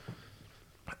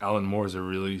 Alan Moore is a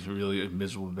really, really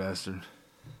miserable bastard.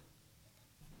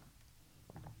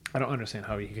 I don't understand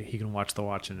how he can watch The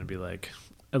Watchmen and be like,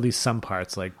 at least some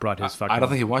parts, like brought his fucking. I don't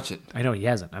think he watched it. I know he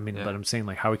hasn't. I mean, Yeah. but I'm saying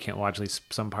like how he can't watch at least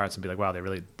some parts and be like, wow, they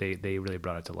really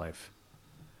brought it to life.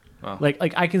 Wow. Like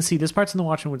I can see there's parts in the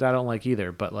Watchmen which I don't like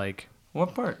either, but like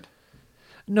What part?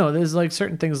 no, there's like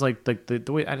certain things like the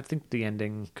way I think the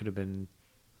ending could have been.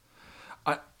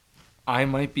 I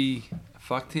might be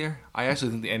fucked here. I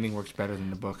actually think the ending works better than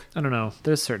the book. I don't know.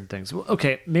 There's certain things. Well,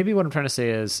 okay, maybe what I'm trying to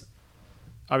say is,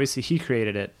 obviously he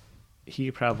created it. He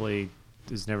probably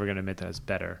is never going to admit that it's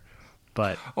better,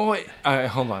 but Oh wait,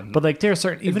 hold on. like there are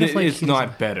certain even if like it's he not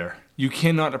doesn't- better. You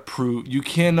cannot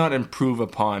improve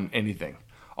upon anything.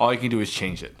 All you can do is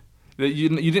change it.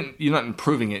 You're not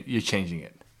improving it. You're changing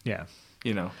it. yeah.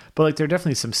 You know. But like there are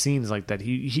definitely some scenes like that.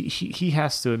 He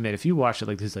has to admit if you watch it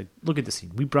like this, like look at the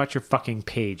scene. We brought your fucking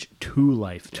page to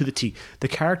life to the T. The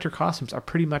character costumes are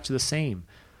pretty much the same.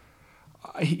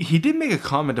 He did make a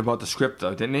comment about the script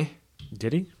though, didn't he?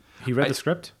 Did he? He read the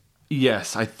script.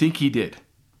 Yes, I think he did.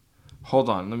 Hold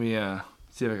on, let me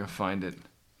see if I can find it.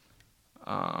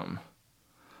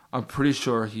 I'm pretty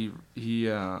sure he.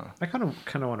 I kind of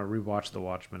want to rewatch The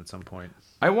Watchmen at some point.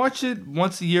 I watch it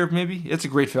once a year, maybe. It's a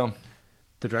great film.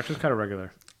 The director's kind of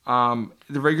regular.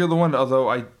 The regular one, although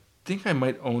I think I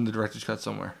might own the director's cut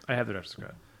somewhere. I have the director's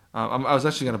cut. I was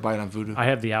actually going to buy it on Vudu. I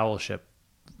have the Owl Ship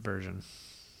version.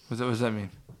 What does that mean?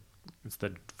 It's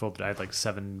the full. I have like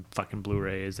 7 fucking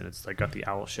Blu-rays, and it's like got the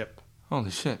Owl Ship.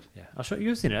 Holy shit. Yeah, I'll show you.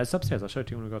 You've seen it. It's upstairs. I'll show it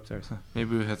to you when we go upstairs.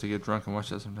 Maybe we have to get drunk and watch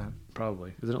that sometime.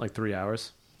 Probably. Isn't it like 3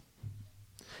 hours?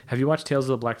 Have you watched Tales of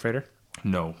the Black Freighter?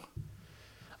 No.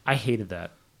 I hated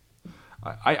that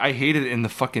I hated it in the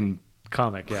fucking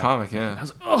comic. Yeah. comic, I yeah.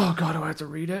 was like, oh god, do I have to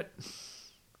read it?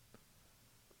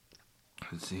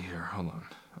 Let's see here. Hold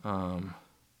on.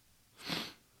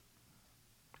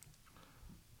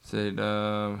 Said,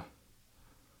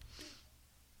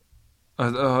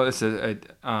 it says,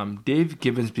 Dave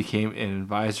Gibbons became an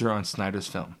advisor on Snyder's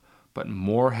film, but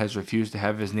Moore has refused to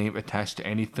have his name attached to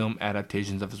any film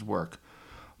adaptations of his work.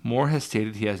 Moore has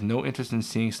stated he has no interest in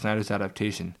seeing Snyder's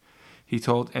adaptation. He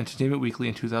told Entertainment Weekly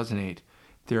in 2008,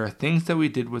 "There are things that we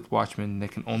did with Watchmen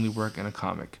that can only work in a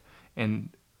comic, and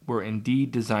were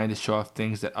indeed designed to show off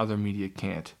things that other media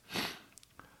can't."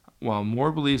 While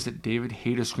Moore believes that David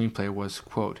Hayter's screenplay was,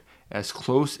 quote, "as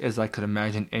close as I could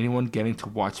imagine anyone getting to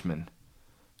Watchmen,"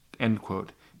 end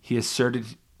quote, he asserted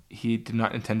he did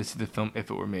not intend to see the film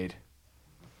if it were made.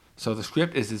 So the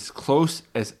script is as close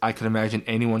as I could imagine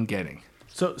anyone getting.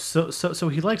 So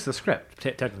he likes the script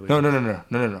technically.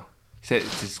 No. He said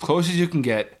it's as close as you can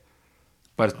get,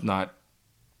 but it's not.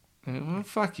 Well,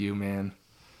 fuck you, man.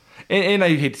 And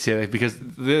I hate to say that because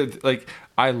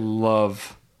I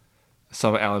love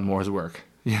some of Alan Moore's work.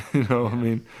 You know, I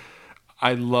mean,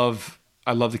 I love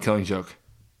The Killing Joke.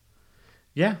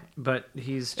 Yeah, but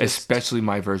he's just... Especially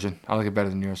my version. I like it better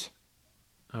than yours.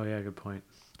 Oh yeah, good point.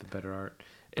 The better art.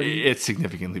 It's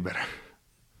significantly better.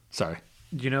 Sorry.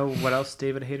 Do you know what else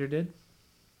David Hayter did?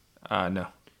 No.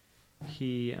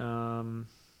 He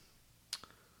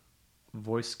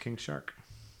voiced King Shark.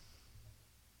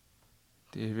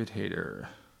 David Hayter.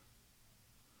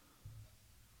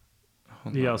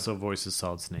 Hold He on. also voices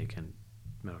Solid Snake and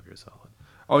Metal Gear Solid.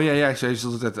 Oh yeah. Actually, I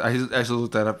actually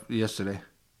looked that up yesterday.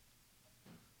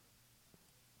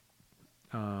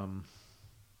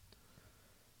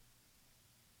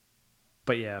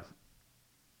 But yeah,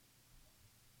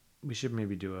 we should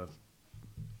maybe do a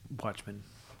Watchmen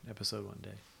episode one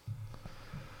day,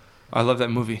 I love that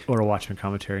movie. or a Watchmen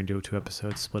commentary and do 2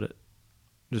 episodes. Split it,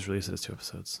 just release it as 2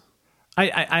 episodes.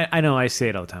 I know I say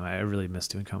it all the time. I really miss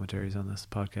doing commentaries on this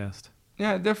podcast.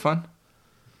 Yeah, they're fun,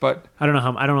 but I don't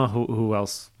know who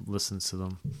else listens to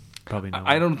them. Probably no one.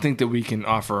 I don't think that we can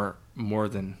offer more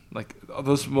than like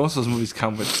those. Most of those movies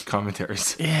come with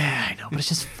commentaries. Yeah, I know, but it's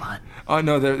just fun. Oh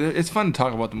no, it's fun to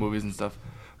talk about the movies and stuff,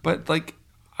 but like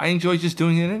I enjoy just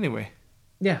doing it anyway.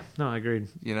 Yeah, no, I agreed.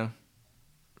 You know,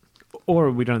 Or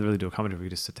we don't really do a commentary. We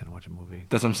just sit down and watch a movie.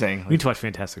 that's what I'm saying. We need to watch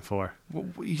Fantastic Four.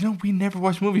 You know, we never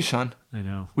watch movies, Sean. I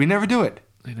know. We never do it.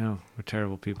 I know. We're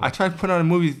terrible people. I tried to put on a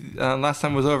movie last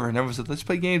time it was over, and everyone said, "Let's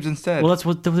play games instead." Well, that's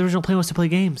what the original plan was, to play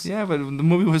games. Yeah, but the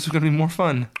movie was going to be more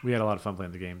fun. We had a lot of fun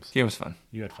playing the games. The game was fun.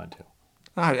 You had fun too.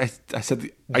 I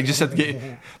said I just said the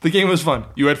game. The game was fun.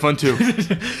 You had fun too.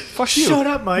 Fuck you. Shut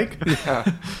up, Mike.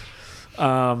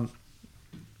 Yeah.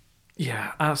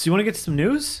 Yeah. So you want to get to some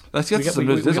news? Let's get to some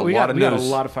news. There's a lot of We got a news.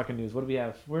 lot of fucking news. What do we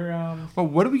have? We're Well,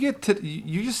 what did we get?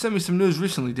 You just sent me some news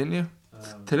recently, didn't you?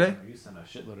 Today? You sent a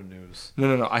shitload of news.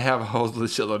 No. I have a whole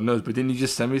shitload of news, but didn't you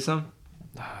just send me some?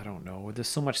 I don't know. There's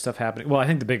so much stuff happening. Well, I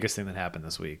think the biggest thing that happened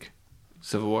this week,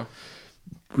 Civil War?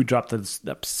 we dropped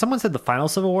someone said the final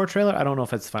Civil War trailer. I don't know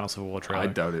if it's the final Civil War trailer. I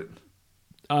doubt it.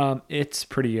 It's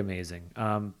pretty amazing.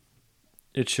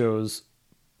 It shows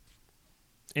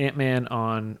Ant-Man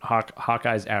on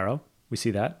Hawkeye's arrow. We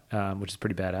see that, which is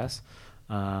pretty badass.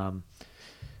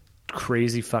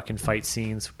 Crazy fucking fight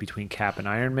scenes between Cap and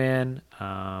Iron Man.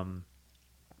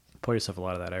 Pour yourself a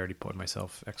lot of that. I already poured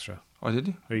myself extra. Oh, did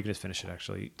you? Or you can just finish it,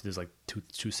 actually. There's like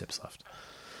two sips left.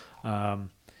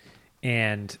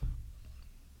 And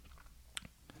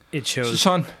it shows... So,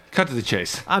 Sean, cut to the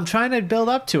chase. I'm trying to build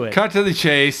up to it. Cut to the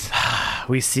chase.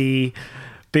 We see...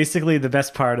 Basically, the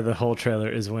best part of the whole trailer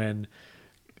is when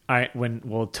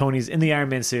Tony's in the Iron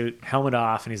Man suit, helmet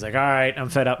off, and he's like, all right, I'm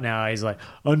fed up now. He's like,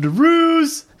 under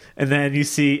ruse! And then you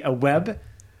see a web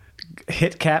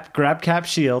hit Cap, grab Cap's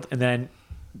shield, and then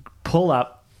pull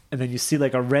up, and then you see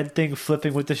like a red thing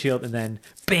flipping with the shield, and then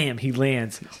bam, he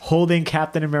lands holding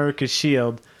Captain America's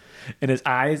shield, and his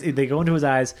eyes, they go into his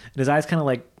eyes, and his eyes kind of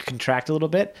like contract a little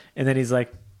bit, and then he's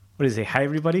like, what does he say, hi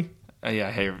everybody?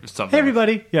 Yeah, hey, something. Hey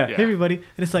everybody. Yeah, Yeah. hey everybody. And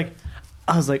it's like,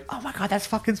 I was like, oh my God, that's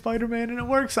fucking Spider-Man, and it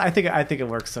works. I think it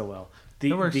works so well.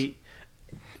 It works.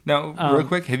 Now, real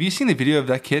quick, have you seen the video of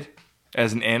that kid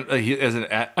as an on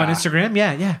Instagram?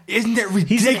 Yeah. Isn't that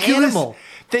ridiculous? He's an animal.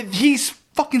 That he's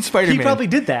fucking Spider-Man. He probably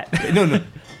did that.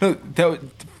 No.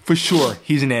 For sure,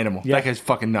 he's an animal. Yeah. That guy's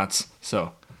fucking nuts.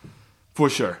 So, for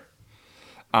sure.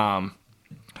 Now,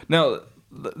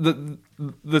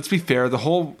 let's be fair. The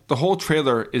whole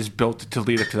trailer is built to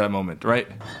lead up to that moment, right?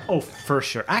 Oh, for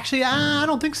sure. Actually, I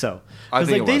don't think so. I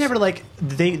think they it was. never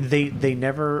they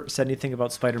never said anything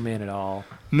about Spider-Man at all.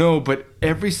 No, but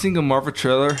every single Marvel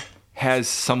trailer has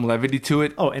some levity to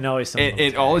it. Oh, and always something.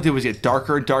 And all it did was get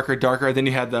darker and darker and darker. And then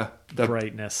you had the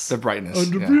brightness. The brightness.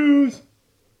 Under yeah. ruse.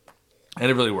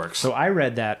 And it really works. So I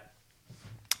read that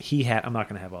he had. I'm not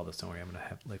going to have all this. Don't worry. I'm going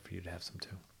to like for you to have some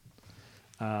too.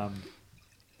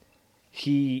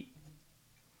 He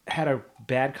had a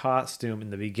bad costume in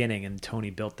the beginning, and Tony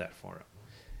built that for him.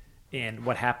 And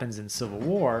what happens in Civil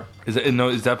War? Is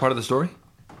that part of the story?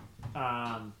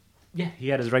 Yeah, he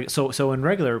had his regular. So in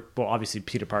regular, well, obviously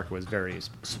Peter Parker was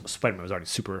Spider-Man was already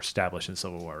super established in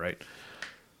Civil War, right?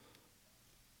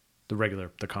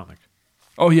 The comic.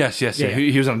 Oh yes. Yeah.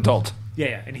 He was an adult.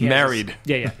 Yeah, and he married.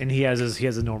 And he has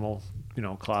a normal,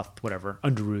 cloth, whatever,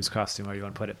 underoos costume, however you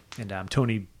want to put it. And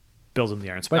Tony builds him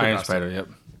the Iron Spider. Iron Spider, yep.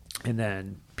 And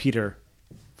then Peter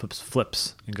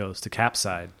flips and goes to Cap's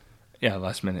side. Yeah,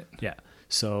 last minute. Yeah.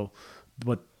 So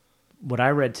what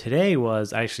I read today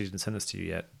was, I actually didn't send this to you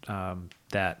yet,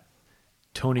 that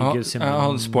Tony gives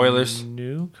him spoilers.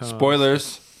 New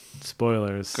Spoilers.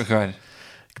 Go ahead.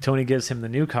 Tony gives him the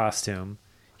new costume.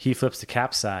 He flips to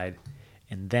Cap's side,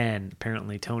 and then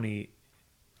apparently Tony,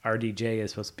 RDJ,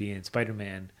 is supposed to be in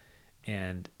Spider-Man,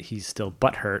 and he's still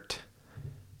butthurt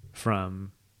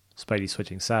from Spidey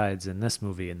switching sides in this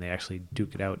movie, and they actually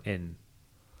duke it out in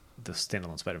the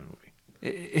standalone Spider-Man movie.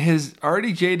 Has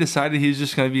RDJ decided he's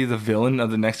just going to be the villain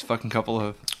of the next fucking couple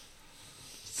of...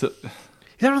 He's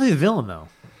not really the villain, though.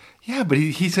 Yeah, but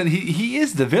he said he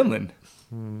is the villain.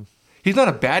 He's not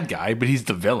a bad guy, but he's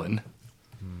the villain.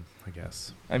 I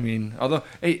guess. I mean, although...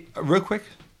 Hey, real quick.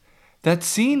 That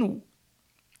scene...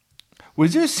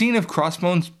 Was there a scene of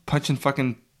Crossbones punching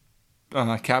fucking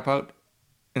Cap out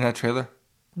in that trailer?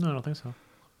 No, I don't think so.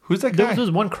 Who's that guy? There was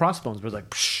one Crossbones, but it was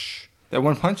like... Psh. That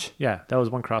one punch? Yeah, that was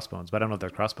one Crossbones, but I don't know if they're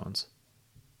Crossbones.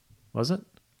 Was it?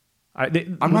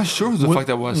 I'm not sure who the fuck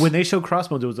that was. When they showed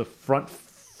Crossbones, it was a front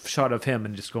shot of him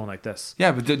and just going like this.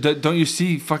 Yeah, but don't you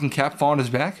see fucking Cap fall on his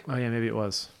back? Oh, yeah, maybe it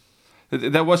was.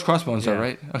 That was Crossbones, though, Yeah.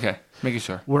 right? Okay, making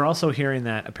sure. We're also hearing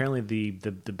that apparently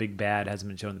the big bad hasn't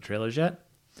been shown in the trailers yet.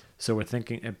 So we're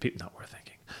thinking...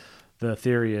 The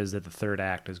theory is that the third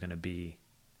act is going to be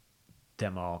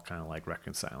them all kind of like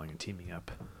reconciling and teaming up.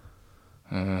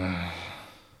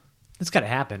 It's got to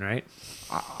happen, right?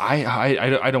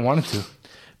 I don't want it to.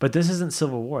 But this isn't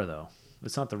Civil War, though.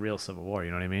 It's not the real Civil War.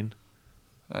 You know what I mean?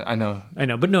 I know.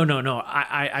 But no.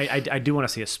 I do want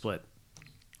to see a split.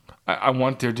 I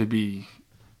want there to be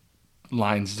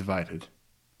lines divided.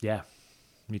 Yeah,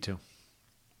 me too.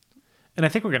 And I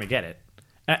think we're gonna get it.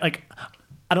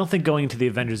 I don't think going into the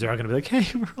Avengers they're all gonna be like, "Hey,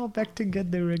 we're all back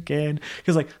together again."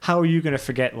 Because how are you gonna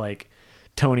forget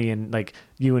Tony and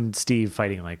you and Steve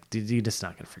fighting? You're just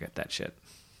not gonna forget that shit.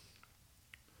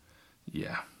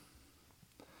 Yeah.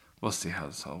 We'll see how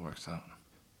this all works out.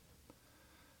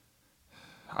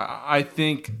 I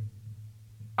think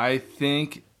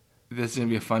this is gonna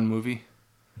be a fun movie.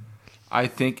 I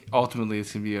think ultimately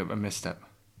it's gonna be a misstep.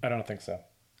 I don't think so.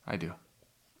 I do.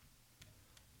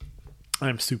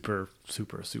 I'm super.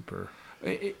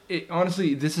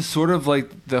 Honestly, this is sort of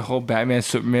like the whole Batman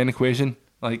Superman equation.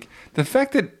 Like the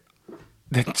fact that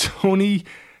Tony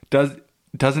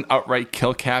doesn't outright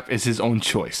kill Cap is his own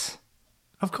choice.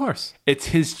 Of course. It's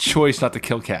his choice not to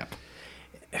kill Cap.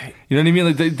 You know what I mean?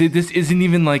 Like this isn't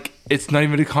even like, it's not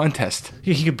even a contest.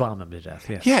 He could bomb him to death.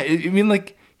 Yes. Yeah, I mean,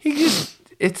 like he just,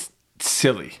 it's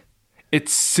silly.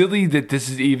 It's silly that this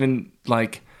is even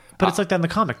like. But it's like that in the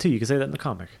comic too. You can say that in the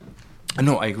comic.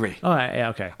 No, I agree. Oh, yeah,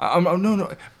 okay.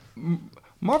 No.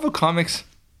 Marvel Comics.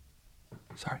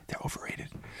 Sorry, they're overrated.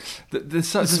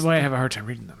 This is why I have a hard time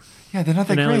reading them. Yeah, they're not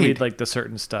that and I great. only read like the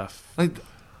certain stuff. Like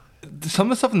some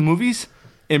of the stuff in the movies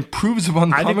improves upon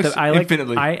the comics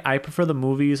infinitely. I prefer the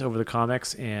movies over the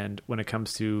comics, and when it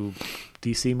comes to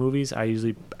DC movies, I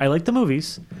like the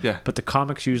movies. Yeah, but the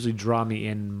comics usually draw me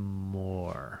in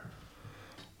more.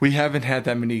 We haven't had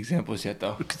that many examples yet,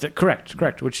 though.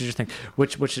 Correct. Which is your thing?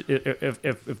 Which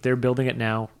if they're building it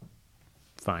now,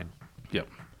 fine. Yep.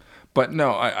 But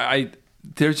no,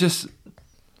 they're just.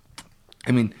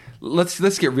 I mean,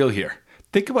 let's get real here.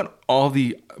 Think about all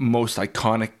the most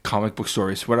iconic comic book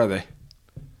stories. What are they?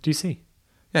 DC.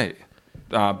 Yeah,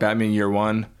 Batman Year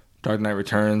One, Dark Knight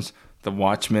Returns, The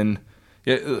Watchmen.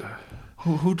 Yeah,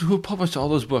 who published all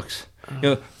those books? You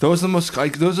know, those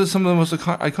are some of the most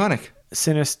iconic.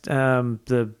 Sinister,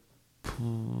 the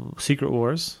Secret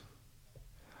Wars.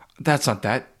 That's not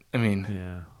that. I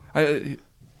mean, yeah.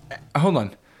 Hold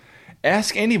on.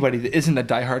 Ask anybody that isn't a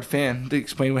diehard fan to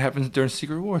explain what happens during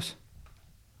Secret Wars.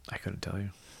 I couldn't tell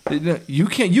you. You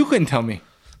can't. You couldn't tell me.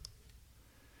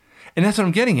 And that's what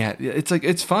I'm getting at. It's like,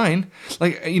 it's fine.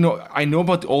 Like, you know, I know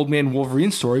about the Old Man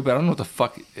Wolverine story, but I don't know what the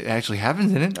fuck actually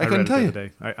happens in it. I couldn't tell you.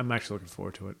 Day. I'm actually looking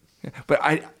forward to it. Yeah,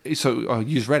 but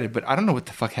you just read it, but I don't know what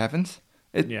the fuck happens.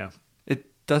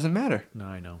 It doesn't matter. No,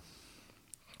 I know.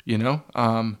 You know,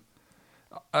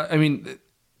 I mean,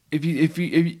 if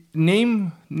you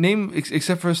name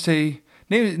except for say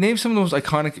name some of the most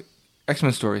iconic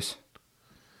X-Men stories.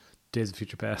 Days of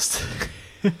Future Past.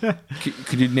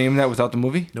 Could you name that without the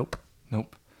movie? Nope.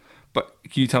 But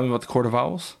can you tell me about the Court of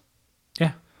Owls?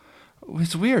 Yeah.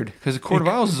 It's weird because the Court of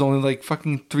Owls is only like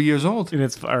fucking 3 years old. And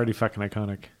it's already fucking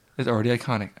iconic. It's already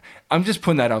iconic. I'm just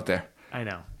putting that out there. I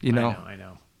know. You know? I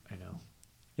know.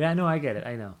 Yeah, no, I get it.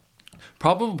 I know.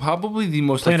 Probably the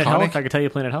most Planet iconic. Hulk. I could tell you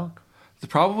Planet Hulk.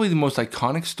 Probably the most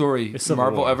iconic story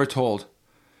Marvel ever told.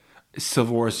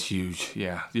 Civil War is huge.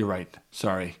 Yeah, you're right.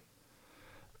 Sorry.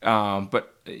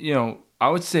 But you know, I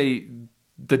would say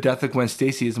the death of Gwen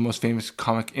Stacy is the most famous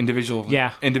comic individually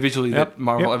that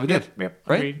Marvel ever did. Yep.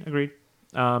 Right? Agreed.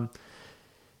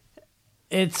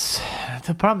 It's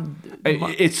the problem.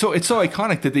 It's so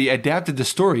iconic that they adapted the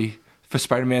story for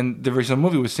Spider-Man, the original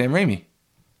movie with Sam Raimi.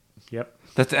 Yep.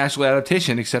 That's an actual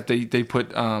adaptation, except they put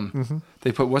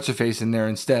they put what's her face in there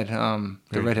instead,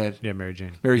 the redhead. Yeah, Mary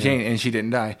Jane. Jane, and she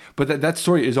didn't die. But that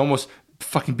story is almost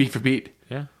fucking beat for beat.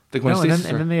 Yeah. The Gwen Stacy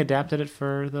and then they adapted it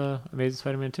for the Amazing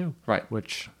Spider-Man 2. Right.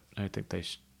 Which I think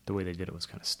the way they did it was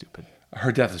kind of stupid.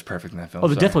 Her death is perfect in that film. Oh,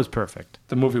 the death was perfect.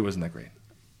 The movie wasn't that great.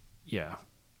 Yeah.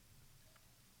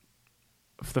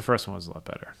 The first one was a lot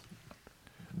better.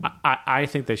 I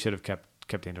think they should have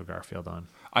kept Andrew Garfield on.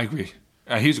 I agree.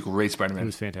 He's a great Spider-Man. He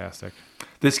was fantastic.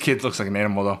 This kid looks like an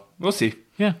animal, though. We'll see.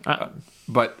 Yeah.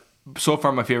 But so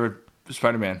far, my favorite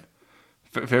Spider-Man.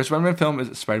 Favorite Spider-Man film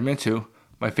is Spider-Man 2.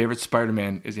 My favorite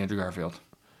Spider-Man is Andrew Garfield.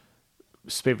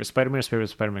 Favorite Spider-Man or favorite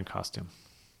Spider-Man costume?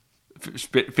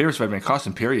 Favorite Spider-Man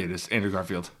costume, period, is Andrew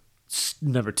Garfield.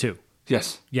 Number 2.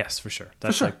 Yes, for sure.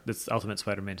 That's that's Ultimate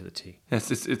Spider-Man to the T. Yes,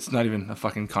 it's not even a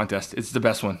fucking contest. It's the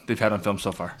best one they've had on film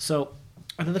so far. So,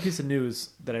 another piece of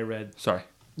news that I read. Sorry.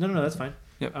 No, that's fine.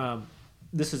 Yep.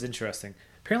 This is interesting.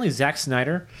 Apparently, Zack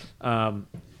Snyder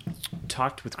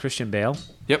talked with Christian Bale.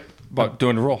 Yep, about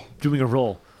doing a role.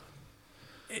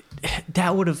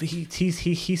 That would have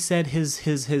he said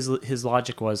his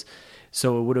logic was,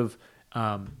 so it would have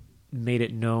made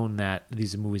it known that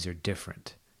these movies are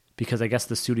different. Because I guess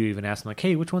the studio even asked him, like,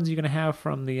 "Hey, which ones are you going to have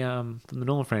from the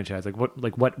Nolan franchise?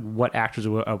 What actors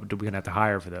are we going to have to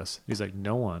hire for this?" He's like,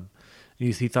 "No one."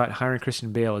 He thought hiring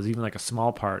Christian Bale as even like a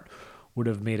small part would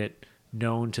have made it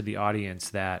known to the audience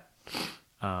that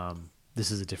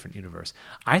this is a different universe.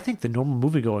 I think the normal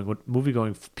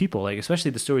moviegoing people, like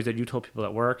especially the stories that you told people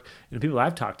at work and the people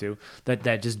I've talked to,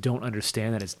 that just don't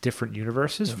understand that it's different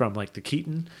universes from like the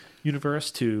Keaton universe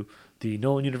to the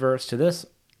Nolan universe to this.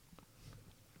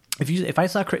 If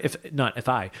another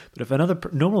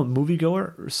normal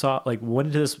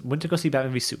moviegoer went to go see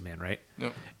Batman v Superman, right?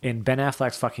 Yep. And Ben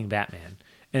Affleck's fucking Batman,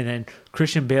 and then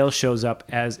Christian Bale shows up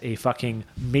as a fucking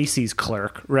Macy's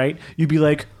clerk, right? You'd be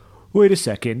like, wait a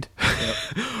second,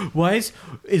 why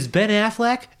is Ben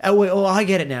Affleck? Oh, I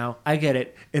get it now. I get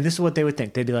it. And this is what they would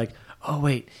think. They'd be like, oh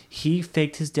wait, he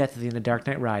faked his death at the end of Dark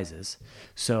Knight Rises,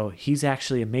 so he's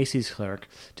actually a Macy's clerk,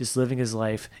 just living his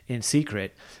life in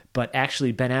secret. But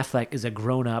actually, Ben Affleck is a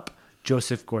grown-up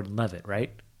Joseph Gordon-Levitt,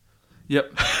 right?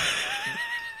 Yep.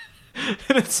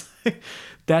 And it's like,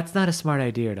 that's not a smart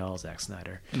idea at all, Zack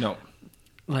Snyder. No.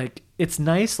 Like, it's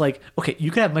nice. Like, okay,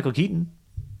 you could have Michael Keaton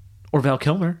or Val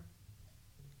Kilmer,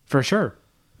 for sure.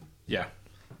 Yeah.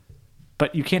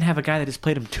 But you can't have a guy that just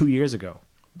played him 2 years ago,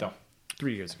 No.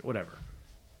 3 years ago, whatever.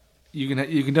 You can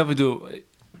definitely do.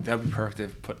 That'd be perfect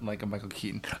if put like a Michael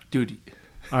Keaton, dude.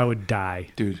 I would die.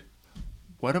 Dude,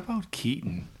 what about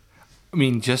Keaton? I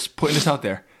mean, just putting this out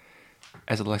there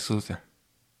as a Lex Luthor.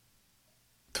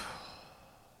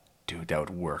 Dude, that would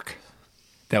work.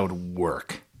 That would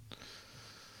work.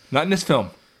 Not in this film,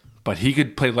 but he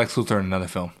could play Lex Luthor in another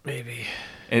film. Maybe.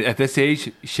 And at this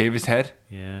age, shave his head.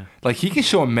 Yeah. Like he can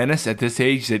show a menace at this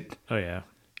age that Oh yeah.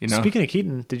 you know Speaking of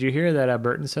Keaton, did you hear that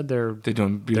Burton said they're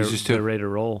doing Beetlejuice they're too. ready to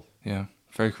roll, Yeah,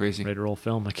 very crazy. ready to roll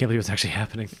film? I can't believe it's actually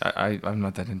happening. I'm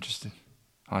not that interested,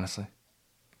 honestly.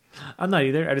 I'm not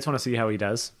either. I just want to see how he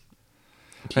does.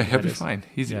 He'll be is. fine.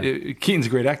 Yeah. Keaton's a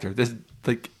great actor. This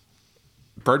like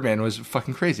Birdman was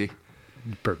fucking crazy.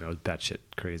 Birdman was batshit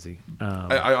crazy.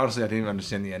 I honestly I didn't even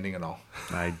understand the ending at all.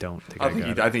 I don't think I I think got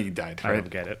he it. I think he died. I Right? don't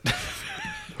get it.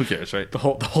 Who cares, right? The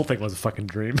whole thing was a fucking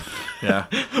dream. Yeah.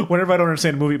 Whenever I don't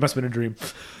understand a movie, it must have been a dream.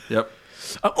 Yep.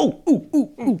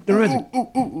 That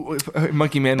reminds me.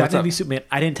 Monkey Man, what's Batman up? v Superman.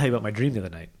 I didn't tell you about my dream the other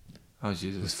night. Oh It was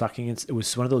Jesus. fucking. It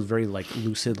was one of those very like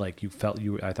lucid, like you felt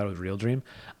you. I thought it was a real dream.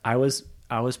 I was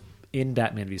in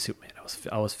Batman v Superman.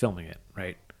 I was filming it,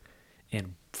 right,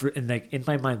 and like in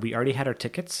my mind, we already had our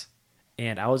tickets,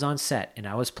 and I was on set, and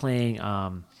I was playing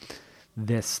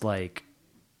this like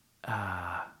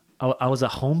I was a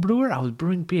home brewer. I was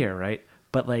brewing beer, right,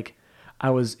 but like I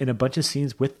was in a bunch of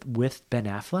scenes with Ben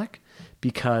Affleck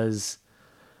because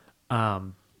I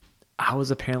was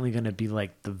apparently going to be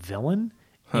like the villain,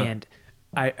 and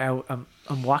I'm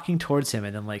walking towards him,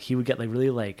 and then like he would get like really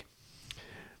like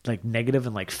negative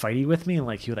and like fighty with me, and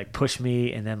like he would like push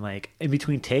me, and then like in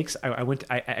between takes,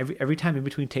 every time in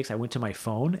between takes I went to my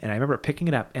phone, and I remember picking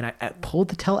it up, and I pulled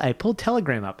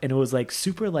Telegram up, and it was like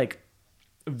super like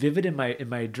vivid in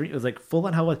my dream. It was like full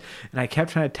on how it was, and I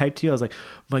kept trying to type to you. I was like,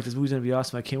 Mike, this movie's gonna be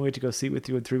awesome. I can't wait to go see it with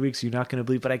you in 3 weeks. You're not gonna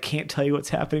believe, but I can't tell you what's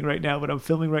happening right now. But I'm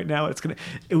filming right now.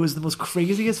 It was the most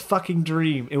craziest fucking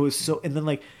dream. It was so, and then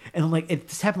it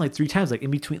just happened like 3 times. Like in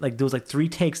between, like there was like 3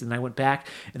 takes, and I went back,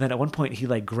 and then at one point he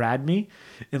like grabbed me,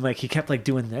 and like he kept like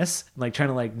doing this, and, like trying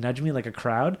to like nudge me like a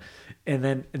crowd, and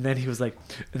then he was like,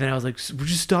 and then I was like, would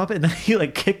you stop it? And then he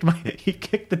like kicked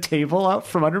the table out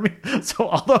from under me, so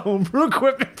all the homebrew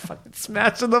equipment fucking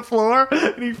smashed on the floor,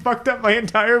 and he fucked up my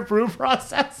entire brew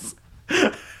process.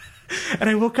 And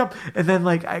I woke up, and then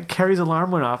like Carrie's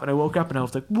alarm went off, and I woke up, and I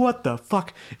was like, what the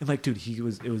fuck? And like, dude, it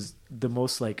was the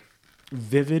most like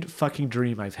vivid fucking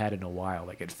dream I've had in a while.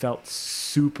 Like it felt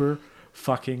super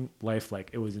fucking lifelike.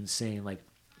 It was insane. Like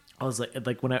I was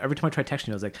like when every time I tried texting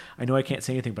you, I was like, I know I can't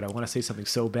say anything, but I want to say something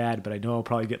so bad, but I know I'll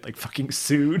probably get like fucking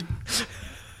sued.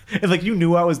 And like you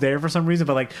knew I was there for some reason,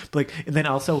 but like, and then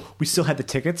also we still had the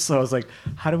tickets, so I was like,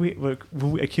 how do we? Like,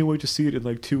 I can't wait to see it in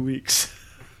like 2 weeks.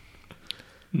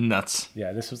 Nuts.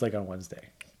 Yeah, this was like on Wednesday,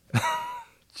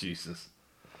 Jesus.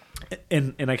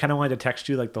 and I kind of wanted to text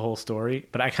you like the whole story,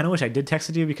 but I kind of wish I did text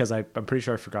it to you because I'm pretty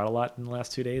sure I forgot a lot in the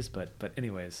last 2 days. But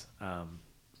anyways,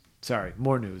 sorry,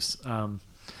 more news.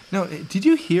 No, did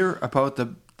you hear about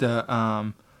the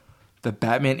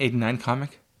Batman '89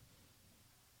 comic?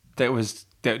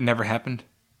 That never happened.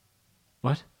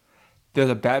 What? There's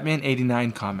a Batman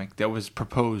 '89 comic that was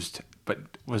proposed but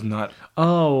was not.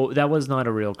 Oh, that was not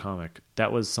a real comic.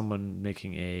 That was someone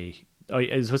making a. Oh,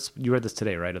 you read this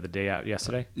today, right? Or the day out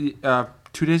yesterday? 2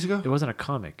 days ago. It wasn't a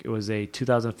comic. It was a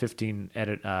 2015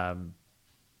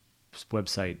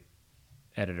 website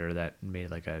editor that made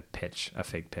like a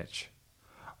fake pitch.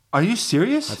 Are you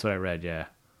serious? That's what I read. Yeah,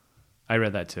 I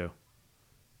read that too.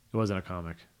 It wasn't a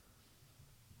comic.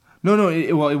 No.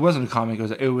 It wasn't a comic.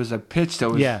 It was a pitch that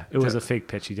was. Yeah, it was a fake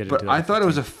pitch. He did it. But I thought it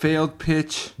was a failed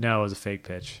pitch. No, it was a fake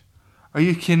pitch. Are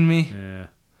you kidding me? Yeah.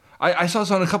 I saw this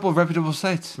on a couple of reputable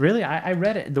sites. Really, I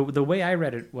read it. The way I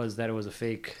read it was that it was a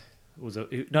fake. It was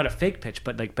not a fake pitch,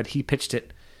 but he pitched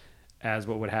it as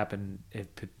what would happen if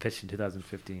it pitched in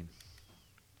 2015.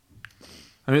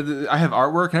 I mean, I have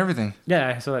artwork and everything.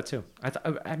 Yeah, I saw that too. I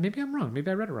thought maybe I'm wrong. Maybe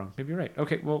I read it wrong. Maybe you're right.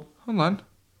 Okay, well, Hold on.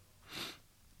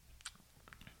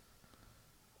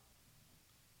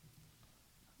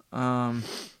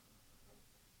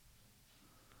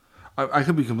 I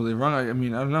could be completely wrong. I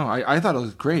mean, I don't know. I thought it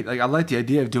was great. Like, I like the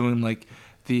idea of doing like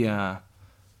the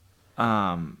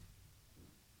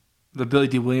the Billy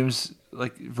D. Williams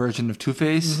like version of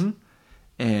Two-Face, Mm-hmm.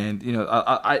 and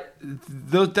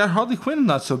that Harley Quinn is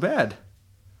not so bad.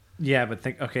 Yeah, but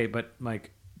but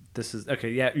Mike, this is okay.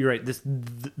 Yeah, you're right. This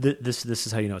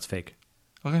is how you know it's fake.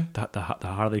 Okay. The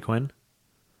Harley Quinn,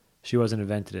 she wasn't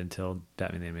invented until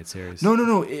Batman the Animated Series.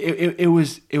 No. It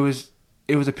was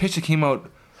a pitch that came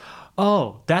out.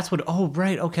 Oh, that's what. Oh,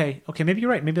 right. Okay. Maybe you're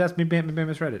right. Maybe I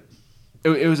misread it.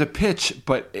 It was a pitch,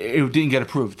 but it didn't get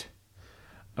approved.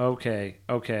 Okay.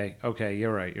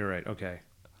 You're right. Okay.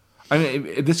 I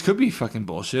mean, this could be fucking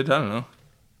bullshit. I don't know.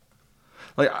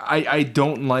 Like, I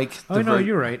don't like.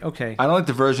 You're right. Okay. I don't like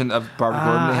the version of Barbara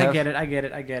Gordon they have.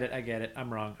 I get it.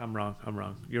 I'm wrong.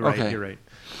 You're right. Okay. You're right.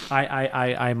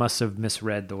 I must have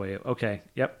misread the way. Okay.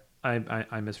 Yep.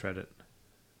 I misread it.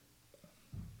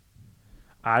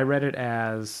 I read it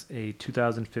as a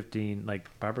 2015, like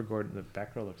Barbara Gordon. The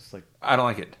back row looks like. I don't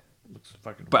like it. Looks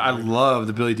fucking. But weird. I love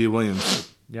the Billy D.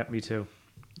 Williams. Yep, me too.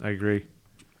 I agree.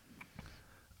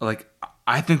 Like,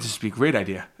 I think this would be a great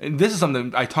idea. And this is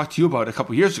something I talked to you about a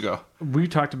couple years ago. We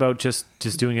talked about just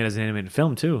doing it as an animated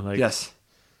film too. Like, Yes.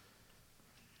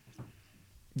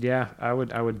 Yeah, I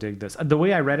would dig this. The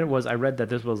way I read it was I read that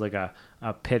this was like a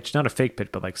pitch, not a fake pitch,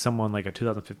 but like someone like a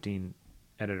 2015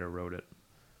 editor wrote it.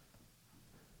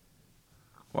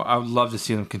 Well, I would love to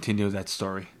see them continue that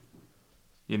story.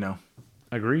 You know.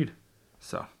 Agreed.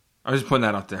 So, I'm just putting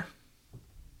that out there.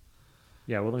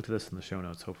 Yeah, we'll link to this in the show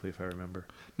notes, hopefully, if I remember.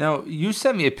 Now, you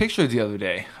sent me a picture the other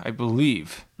day, I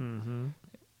believe. Mm-hmm.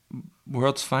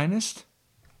 World's Finest?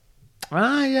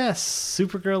 Ah, yes.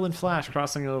 Supergirl and Flash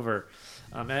crossing over.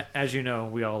 As you know,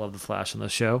 we all love the Flash on the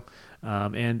show.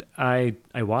 And I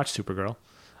watch Supergirl.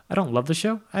 I don't love the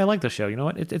show. I like the show. You know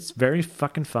what? It's very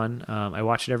fucking fun. I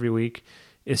watch it every week.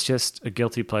 It's just a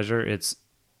guilty pleasure. It's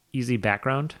easy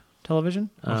background television.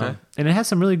 Okay. And it has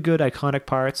some really good iconic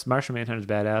parts. Martian Manhunter's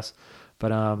badass.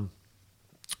 But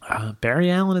Barry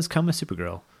Allen has come as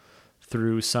Supergirl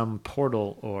through some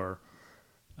portal or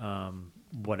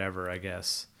whatever, I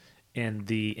guess. And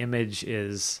the image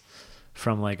is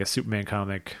from like a Superman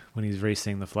comic when he's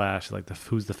racing the Flash, like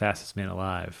who's the fastest man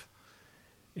alive.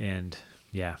 And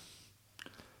yeah.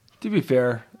 To be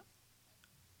fair,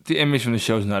 the image from the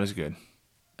show is not as good.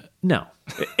 No,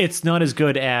 it's not as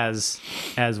good as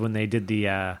when they did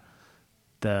the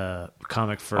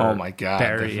comic for Oh my God,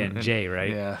 Barry and Jay,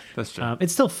 right? Yeah, that's true.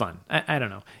 It's still fun. I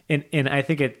don't know, and I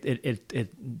think it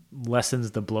lessens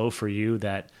the blow for you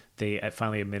that they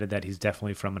finally admitted that he's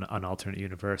definitely from an alternate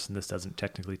universe, and this doesn't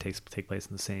technically take place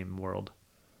in the same world.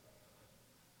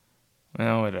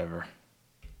 Well, whatever.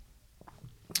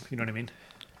 You know what I mean?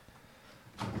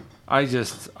 I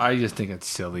just think it's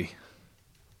silly.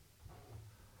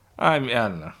 I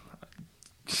don't know.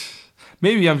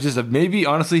 Maybe I'm just a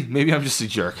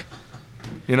jerk.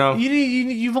 You know?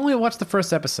 You've only watched the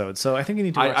first episode, so I think you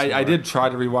need to watch it. I did try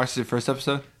to rewatch the first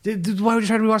episode. Why would you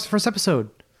try to rewatch the first episode?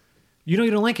 You know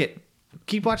you don't like it.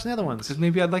 Keep watching the other ones. Because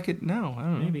maybe I'd like it now. I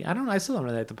don't know. Maybe. I don't know. I still don't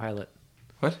really like the pilot.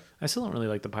 What? I still don't really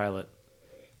like the pilot.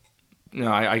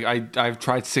 No, I've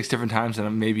tried 6 different times and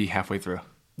I'm maybe halfway through.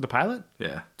 The pilot?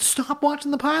 Yeah. Stop watching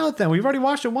the pilot then. We've already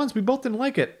watched it once. We both didn't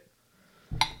like it.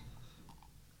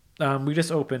 We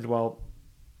just opened a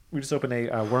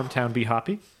Wormtown B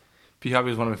Hoppy. B Hoppy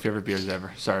is one of my favorite beers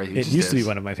ever. Sorry. It used to be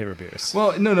one of my favorite beers.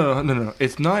 Well, no.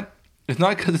 It's not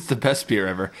because it's the best beer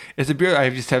ever. It's a beer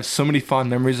I just have so many fond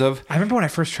memories of. I remember when I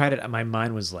first tried it, my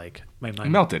mind was like...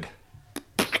 melted.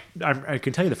 I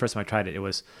can tell you the first time I tried it, I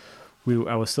was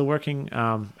still working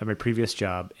at my previous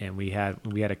job, and we had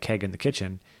a keg in the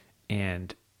kitchen,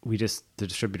 and the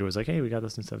distributor was like, "Hey, we got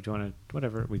this and stuff. Do you want to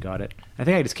whatever?" We got it. I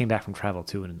think I just came back from travel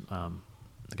too, and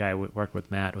the guy I worked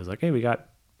with, Matt, was like, "Hey, we got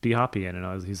B Hoppy in,"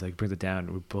 and he's like, "Brings it down."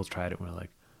 And we both tried it, and we're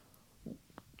like,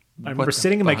 I remember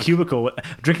sitting in my cubicle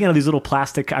drinking out of these little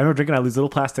plastic. I remember drinking out of these little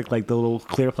plastic, like the little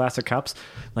clear plastic cups.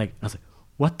 Like I was like,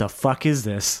 "What the fuck is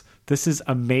this? This is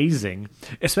amazing,"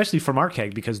 especially from our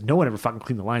keg because no one ever fucking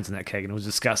cleaned the lines in that keg, and it was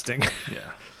disgusting.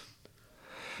 Yeah.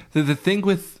 The thing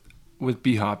with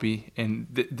B Hoppy, and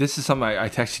this is something I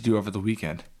texted you over the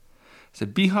weekend. I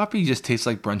said B Hoppy just tastes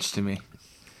like brunch to me.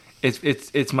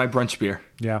 It's my brunch beer.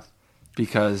 Yeah.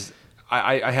 Because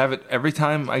I have it every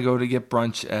time I go to get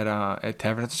brunch at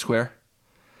Tavern at the Square,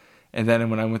 and then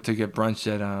when I went to get brunch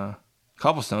at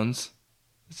Cobblestones,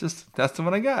 that's the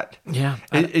one I got. Yeah.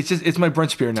 It's my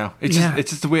brunch beer now. It's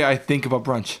just the way I think about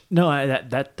brunch. No,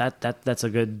 that's a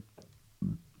good.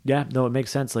 Yeah, no, it makes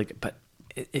sense. Like, but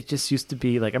it just used to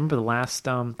be like I remember the last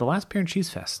Beer and Cheese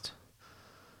Fest.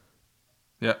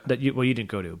 Yeah. You didn't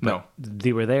go to. But no.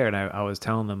 They were there, and I was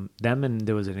telling them, and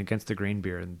there was an Against the Grain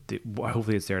beer, and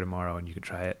hopefully it's there tomorrow, and you can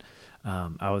try it.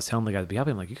 I was telling the guys be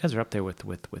happy. I'm like, you guys are up there with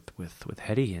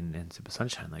Hetty and Super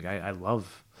Sunshine. Like I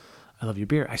love your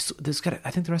beer. I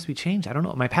think the recipe changed. I don't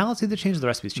know. My palate's either changed or the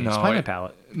recipe's changed. It's probably my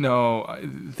palate. No,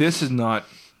 this is not.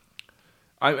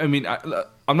 I mean,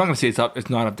 I'm not going to say it's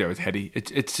not up there with Hetty.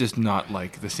 It's just not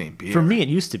like the same beer. For me, it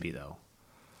used to be though.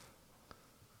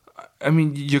 I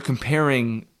mean, you're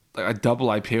comparing like a double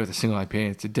IPA with a single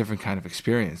IPA. It's a different kind of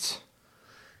experience.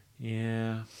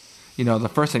 Yeah. You know, the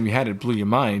first time you had it blew your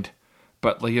mind,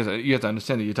 but like you have to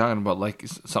understand that you're talking about like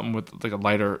something with like a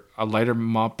lighter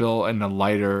malt bill and a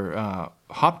lighter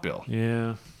hop bill.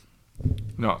 Yeah.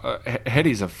 No,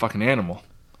 Hetty's a fucking animal.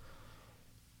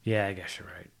 Yeah, I guess you're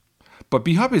right. But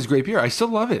B Hoppy is great beer. I still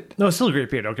love it. No, it's still a great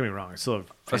beer. Don't get me wrong. It's still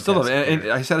I still love it.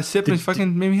 And I just had a sip and it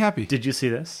fucking made me happy. Did you see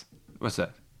this? What's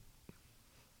that?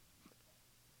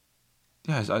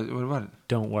 Yeah, what about it?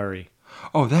 Don't worry.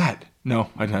 Oh, that. No,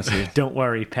 I did not see it. Don't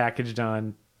worry. Packaged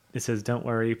on. It says, "Don't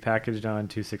worry." Packaged on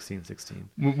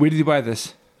 2/16/16. Where did you buy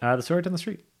this? The store right down the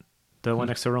street. The one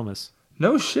next to Roma's.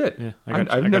 No shit. Yeah,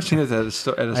 I've never seen it at a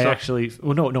store. I actually.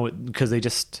 Well, no, because they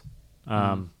just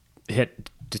hit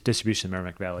distribution in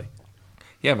Merrimack Valley.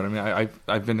 Yeah, but I mean,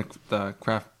 I've been to the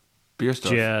craft beer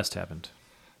store. Just happened.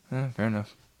 Fair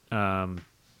enough. And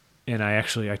I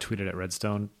tweeted at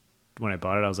Redstone when I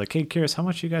bought it. I was like, "Hey, curious, how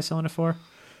much are you guys selling it for?"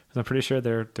 Because I'm pretty sure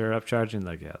they're upcharging.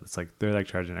 Like, yeah, it's like they're like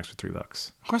charging an extra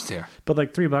 $3. Of course they are. But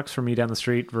like $3 for me down the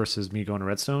street versus me going to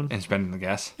Redstone and spending the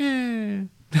gas.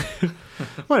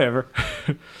 Whatever.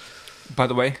 By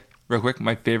the way, real quick,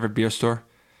 my favorite beer store,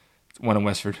 one in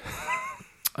Westford.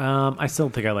 I still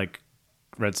think I like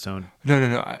Redstone.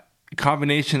 No.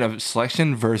 Combination of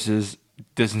selection versus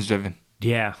distance driven.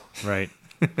 Yeah, right.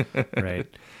 Right.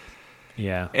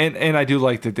 Yeah. And I do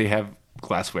like that they have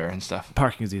glassware and stuff.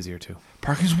 Parking is easier too.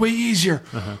 Parking's way easier.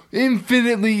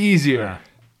 Infinitely easier. Yeah.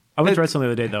 I went to Redstone the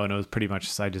other day though, and it was pretty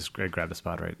much I grabbed a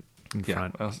spot right in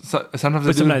front. Well, sometimes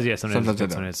but sometimes, do. yeah, sometimes it's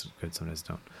good, sometimes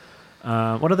don't.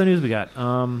 What other news we got?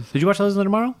 Did you watch Legends of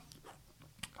Tomorrow?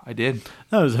 I did.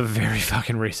 That was a very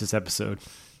fucking racist episode.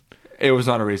 It was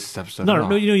not a racist episode. No,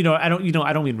 I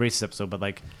don't mean racist episode, but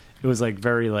like it was like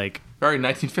very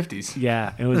 1950s.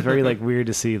 Yeah, it was very like weird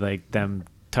to see like them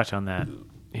touch on that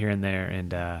here and there,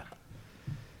 and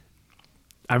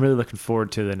I'm really looking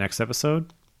forward to the next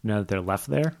episode now that they're left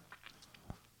there.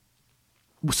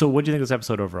 So, what do you think of this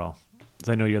episode overall? Because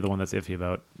I know you're the one that's iffy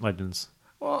about Legends.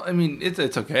 Well, I mean,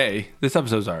 it's okay. This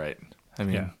episode's all right. I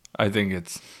mean, yeah. I think a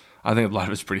lot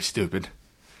of it's pretty stupid.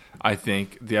 I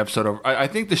think the episode I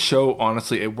think the show,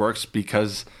 honestly, it works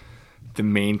because the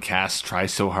main cast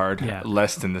tries so hard,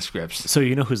 less than the scripts. So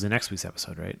you know who's the next week's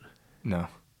episode, right? No,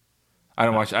 I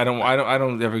don't watch. I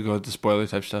don't ever go to spoiler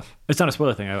type stuff. It's not a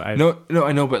spoiler thing. No,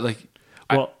 I know, but like,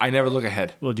 I never look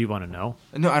ahead. Well, do you want to know?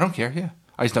 No, I don't care. Yeah,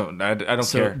 I just don't. I don't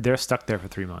care. They're stuck there for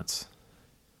 3 months.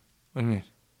 What do you mean?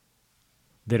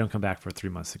 They don't come back for 3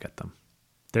 months to get them.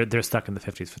 They're stuck in the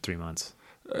 50s for 3 months.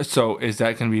 So is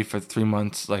that going to be for 3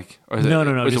 months? Like, or is no.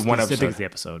 Is it one episode? I think it's the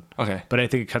episode. Okay, but I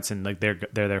think it cuts in like they're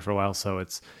there for a while. So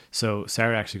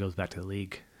Sarah actually goes back to the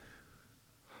league.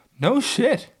 No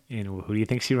shit. And who do you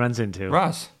think she runs into?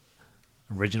 Roz.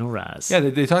 Original Roz. Yeah,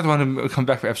 they talked about him coming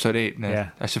back for episode 8. Yeah,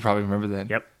 I should probably remember that.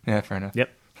 Yep. Yeah, fair enough. Yep.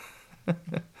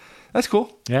 That's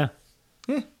cool. Yeah.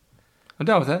 Yeah. I'm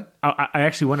down with that. I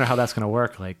actually wonder how that's going to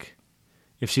work. Like,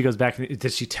 if she goes back,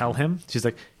 did she tell him? She's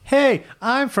like, "Hey,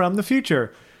 I'm from the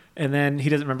future," and then he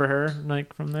doesn't remember her.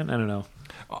 Like from then, I don't know.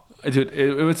 Dude,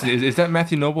 is that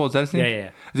Matthew Noble? Is that his name?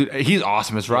 Yeah. Dude, he's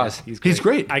awesome as Roz. Yeah, he's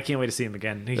great. I can't wait to see him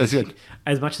again. That's good.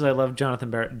 As much as I love John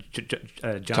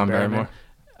Barrymore,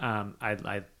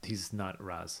 he's not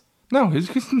Roz. No, of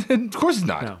course he's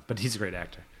not. No, but he's a great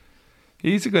actor.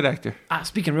 He's a good actor.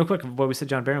 Speaking real quick of what we said,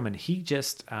 John Barrowman, he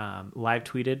just live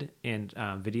tweeted and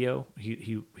video.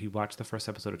 He watched the first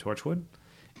episode of Torchwood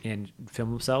and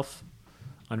filmed himself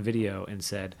on video and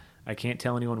said, "I can't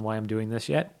tell anyone why I'm doing this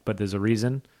yet, but there's a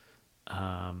reason,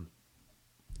 and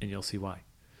you'll see why."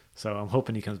 So I'm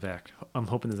hoping he comes back. I'm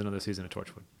hoping there's another season of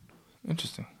Torchwood.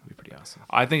 Interesting. It'd be pretty awesome.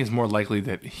 I think it's more likely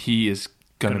that he is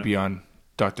going to be on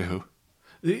Doctor Who.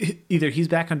 Either he's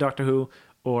back on Doctor Who,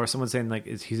 or someone's saying like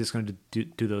he's just going to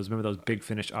do those. Remember those big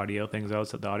finished audio things? The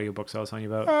audiobooks I was telling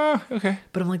you about. Okay.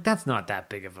 But I'm like, that's not that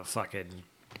big of a fucking.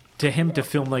 To him to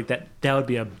film like that, that would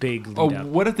be a big.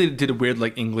 What if they did a weird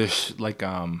like English like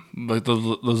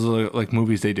those like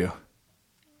movies they do?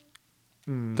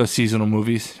 The seasonal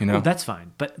movies, you know. Well, that's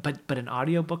fine, but an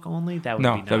audiobook only that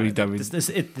would be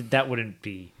that wouldn't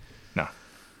be. No.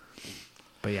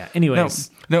 But yeah.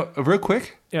 Anyways. No. Real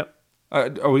quick. Yep.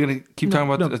 Are we gonna keep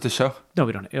talking about the show? No,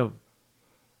 we don't.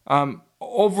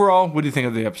 Overall, what do you think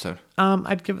of the episode?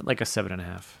 I'd give it like a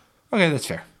 7.5. Okay, that's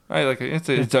fair. I like it.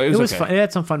 It It was okay. fun. It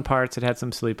had some fun parts. It had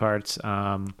some silly parts.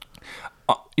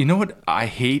 You know what I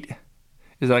hate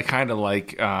is that I kind of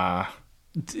like.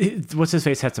 What's his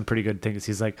face had some pretty good things.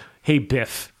 He's like, "Hey,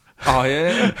 Biff." Oh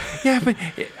yeah, yeah, but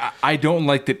I don't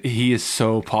like that he is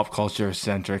so pop culture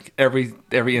centric. Every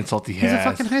insult he has. He's a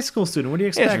fucking high school student. What do you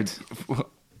expect?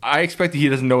 I expect that he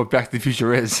doesn't know what Back to the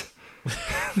Future is.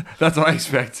 That's what I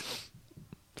expect.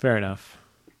 Fair enough.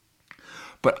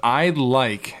 But I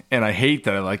like, and I hate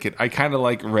that I like it. I kind of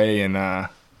like Ray and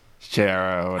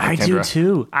Shara. I do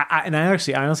too. I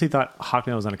honestly thought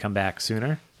Hawkman was going to come back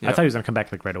sooner. Yeah. I thought he was going to come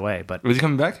back like right away, but Was he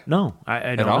coming back? no,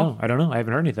 I don't know. I don't know. I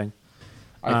haven't heard anything.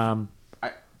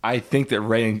 I think that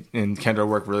Ray and Kendra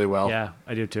work really well. Yeah,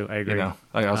 I do too. I agree. You know,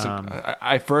 like I was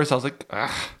at first I was like, ugh.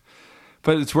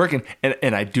 But it's working,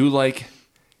 and I do like.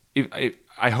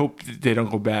 I hope they don't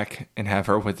go back and have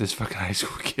her with this fucking high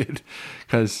school kid,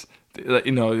 because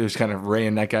you know it was kind of Ray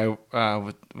and that guy.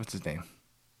 What's his name?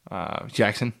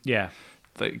 Jackson. Yeah.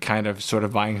 Like kind of sort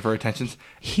of vying for attentions.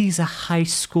 He's a high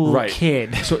school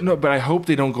kid. So no, but I hope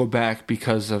they don't go back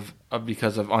because of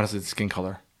honestly the skin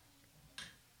color.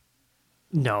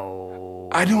 No.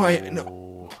 I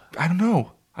know. I don't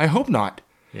know. I hope not.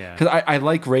 Yeah. Because I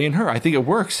like Ray and her. I think it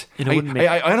works. And it wouldn't make-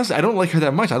 I honestly I don't like her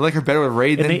that much. I like her better with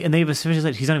Ray than. And they've officially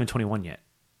said he's not even 21 yet.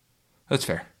 That's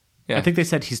fair. Yeah. I think they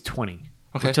said he's 20.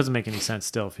 Okay. Which doesn't make any sense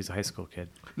still if he's a high school kid.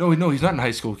 No, he's not a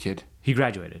high school kid. He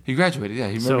graduated. He graduated. Yeah.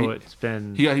 It's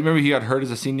been. Remember he got hurt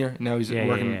as a senior. Now he's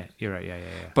working. Yeah. You're right. Yeah.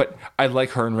 But I like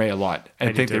her and Ray a lot.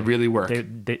 I think they really work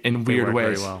in weird work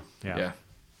ways. very well. Yeah.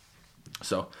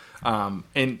 So,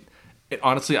 and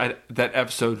honestly, that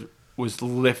episode was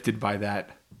lifted by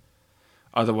that.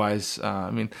 Otherwise,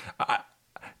 I mean,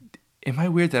 am I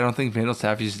weird that I don't think Vandal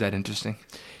Savage is that interesting?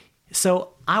 So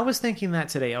I was thinking that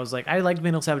today. I was like, I like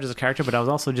Vandal Savage as a character, but I was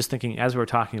also just thinking as we were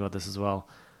talking about this as well,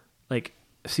 like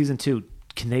season 2,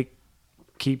 can they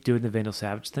keep doing the Vandal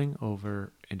Savage thing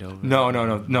over and over? No.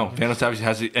 Vandal Savage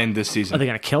has to end this season. Are they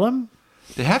going to kill him?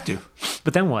 They have to.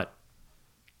 But then what?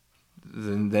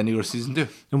 Then you go to season 2.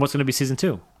 And what's going to be season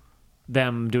 2?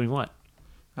 Them doing what?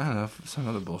 I don't know. Some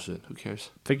other bullshit. Who cares?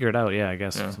 Figure it out. Yeah, I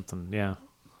guess. Yeah. Something. Yeah.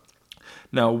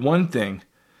 Now, one thing.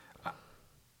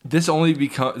 This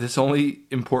only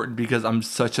important because I'm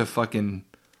such a fucking.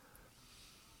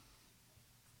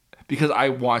 Because I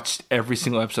watched every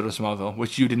single episode of Smallville,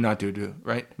 which you did not do,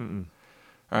 right? Mm-mm.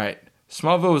 All right.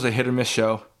 Smallville was a hit or miss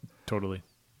show. Totally.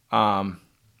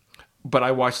 But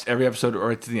I watched every episode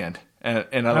right to the end.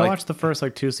 And I watched the first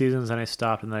 2 seasons, and I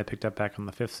stopped, and then I picked up back on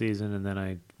the 5th season, and then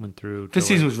I went through. This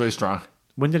season was really strong.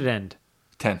 When did it end?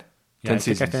 10. Yeah, 10 I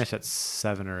seasons. think I finished at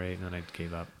 7 or 8, and then I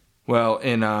gave up. Well,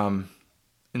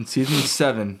 in season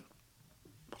 7,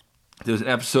 there was an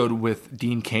episode with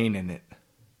Dean Cain in it.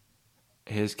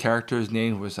 His character's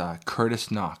name was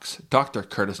Curtis Knox, Dr.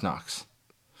 Curtis Knox.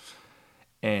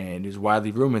 And it was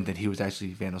widely rumored that he was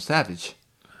actually Vandal Savage.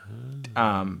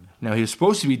 Now, he was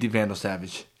supposed to be Vandal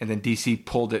Savage, and then DC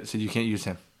pulled it and said you can't use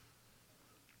him.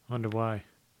 Wonder why.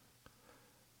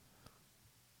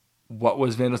 What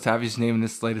was Vandal Savage's name in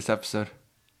this latest episode?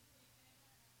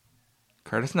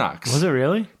 Curtis Knox. Was it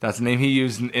really? That's the name he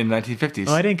used in 1950s.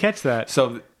 Oh, I didn't catch that.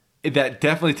 So that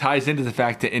definitely ties into the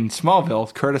fact that in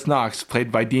Smallville, Curtis Knox,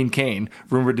 played by Dean Cain,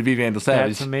 rumored to be Vandal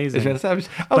Savage. That's amazing. Is Vandal Savage.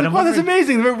 I was like, wow, that's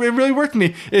amazing. It really worked for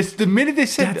me. It's the minute they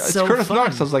said it's so Curtis fun.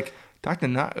 Knox, I was like, Dr.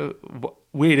 Knox,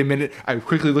 wait a minute. I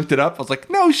quickly looked it up. I was like,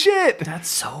 no shit. That's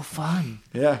so fun.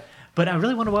 Yeah. But I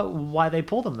really wonder why they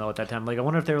pulled him, though, at that time. I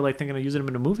wonder if they were thinking of using him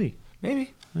in a movie.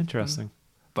 Maybe. Interesting.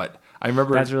 But I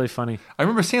remember That's really funny. I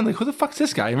remember saying, who the fuck's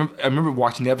this guy? I remember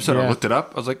watching the episode. Yeah. I looked it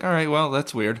up. I was like, all right, well,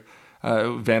 that's weird.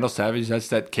 Vandal Savage, that's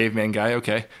that caveman guy.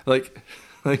 Okay. And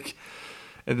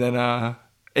then,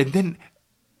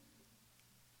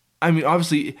 I mean,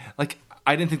 obviously,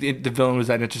 I didn't think the villain was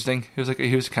that interesting.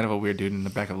 He was kind of a weird dude in the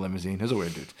back of a limousine. He was a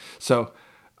weird dude. So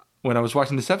when I was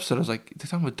watching this episode, I was like, they're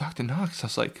talking about Dr. Knox. I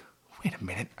was like, wait a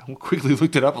minute. I quickly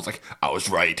looked it up. I was like, I was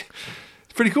right.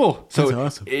 It's pretty cool. So That's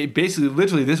awesome. It basically,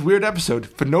 literally, this weird episode,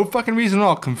 for no fucking reason at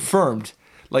all, confirmed.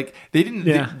 They didn't.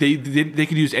 Yeah. They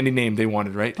could use any name they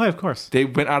wanted, right? Oh, of course. They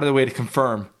went out of their way to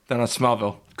confirm that on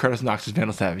Smallville, Curtis Knox is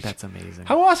Vandal Savage. That's amazing.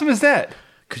 How awesome is that?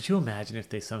 Could you imagine if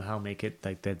they somehow make it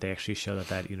that they actually show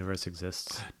that universe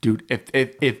exists? Dude,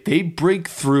 if they break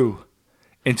through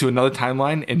into another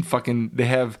timeline and fucking they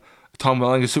have Tom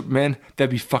Welling as Superman,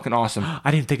 that'd be fucking awesome.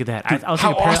 I didn't think of that. Dude, I was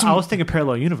how thinking awesome- I was thinking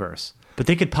parallel universe, but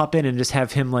they could pop in and just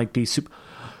have him be super.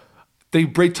 They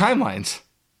break timelines.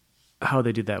 how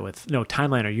they did that with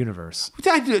timeline or universe.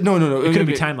 No. It could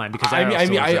be timeline because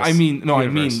I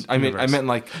meant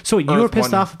like. So you were Earth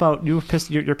pissed 1. off about you're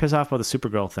pissed off about the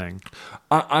Supergirl thing.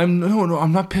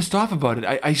 I'm not pissed off about it.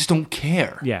 I just don't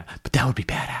care. Yeah, but that would be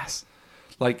badass.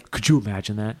 Like, Could you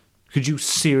imagine that? Could you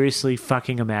seriously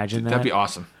fucking imagine that? that'd be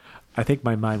awesome. I think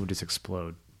my mind would just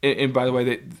explode. And by the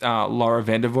way, Laura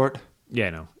Vandervoort, Yeah, I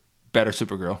know. better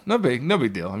Supergirl. No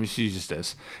big deal. I mean, she just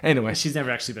is. Anyway, She's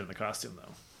never actually been in the costume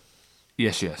though.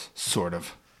 yes, she is. Sort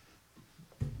of.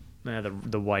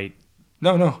 The white.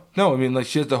 No. I mean, like,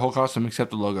 she has the whole costume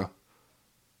except the logo.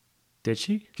 Did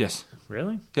she? Yes.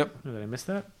 Really? Yep. Oh, did I miss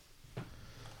that?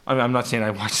 I mean, I'm not saying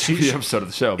I watched the episode of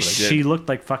the show, but I did. She looked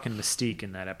like fucking Mystique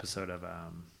in that episode of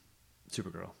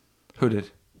Supergirl. Who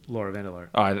did? Laura Vandervoort.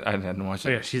 Oh, I hadn't watched it.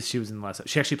 Oh yeah, she was in the last.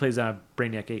 She actually plays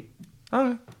Brainiac 8,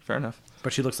 Oh, fair enough.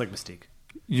 but she looks like Mystique.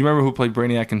 You remember who played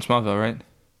Brainiac in Smallville, right?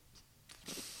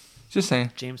 Just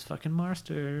saying. James fucking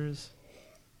Marsters.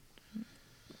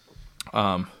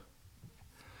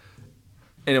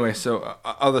 Anyway, so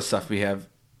other stuff we have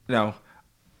now.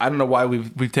 I don't know why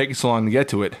we've taken so long to get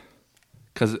to it,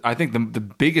 because I think the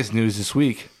biggest news this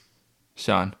week,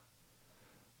 Sean,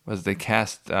 was they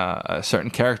cast a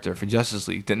certain character for Justice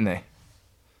League, didn't they?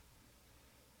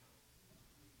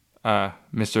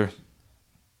 Mr.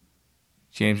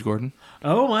 James Gordon.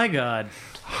 Oh my god!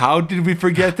 How did we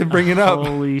forget to bring it up?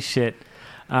 Holy shit!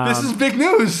 This is big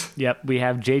news. Yep, we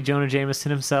have J. Jonah Jameson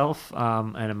himself,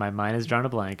 and my mind is drawn a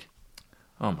blank.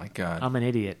 Oh my god. I'm an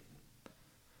idiot.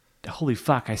 Holy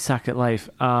fuck! I suck at life.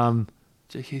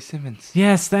 J.K. Simmons.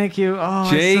 Yes, thank you. Oh,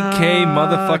 J.K.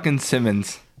 motherfucking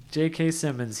Simmons. J.K.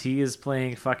 Simmons. He is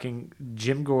playing fucking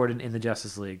Jim Gordon in the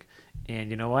Justice League, and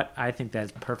you know what? I think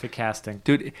that's perfect casting.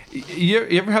 Dude, you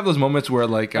ever have those moments where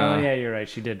like... oh yeah, you're right.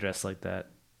 She did dress like that.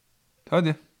 Told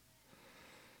you.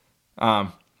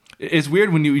 It's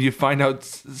weird when you find out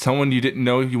someone you didn't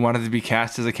know you wanted to be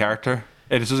cast as a character,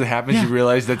 and as soon as it happens, Yeah. you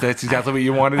realize that that's exactly what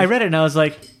you wanted. I read it and I was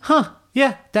like, huh,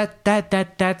 yeah,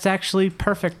 that's actually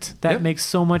perfect. That Yep. makes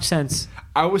so much sense.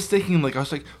 I was thinking, like,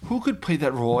 who could play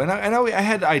that role? And I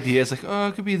had ideas, like, oh,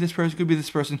 it could be this person, could be this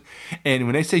person. And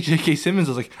when they say J.K. Simmons,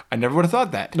 I was like, I never would have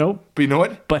thought that. Nope. But you know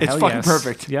what? But it's hell fucking yes.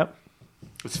 perfect. Yep.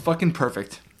 It's fucking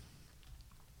perfect.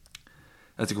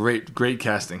 That's a great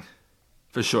casting,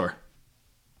 for sure.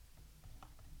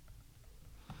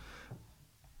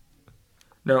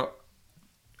 Now,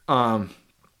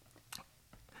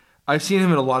 I've seen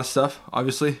him in a lot of stuff,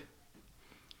 obviously,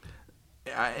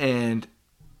 and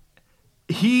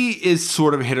he is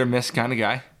sort of a hit or miss kind of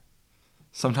guy.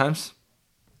 Sometimes,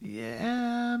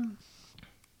 Yeah.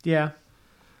 Yeah.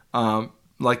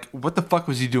 like, what the fuck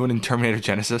was he doing in Terminator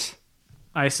Genesis?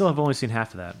 I still have only seen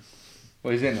half of that.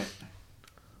 Well, he's in it.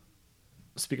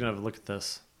 Speaking of, look at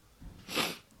this.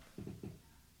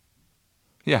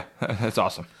 Yeah, that's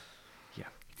awesome. Yeah.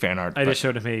 Fan art. I but- just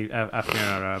showed him a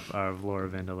fan art of Laura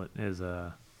Vandervoort as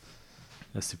a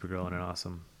Supergirl in an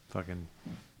awesome fucking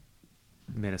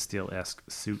Man of Steel-esque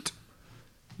suit.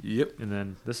 Yep. And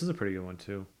then this is a pretty good one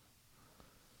too.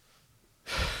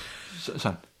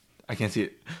 Son, I can't see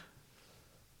it.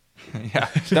 Yeah,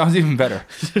 that was even better.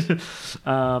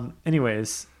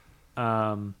 Anyways,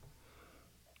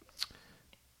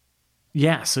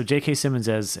 yeah. So J.K. Simmons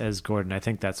as Gordon, I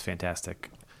think that's fantastic.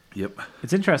 Yep.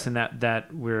 It's interesting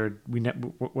that we're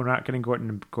not getting Gordon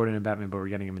and Batman, but we're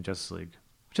getting him in Justice League,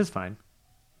 which is fine.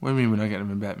 What do you mean we're not getting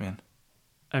him in Batman?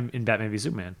 In Batman v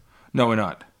Superman, No, we're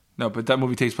not. No, but that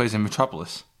movie takes place in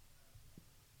Metropolis.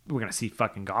 we're gonna see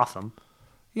fucking Gotham.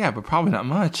 Yeah, but probably not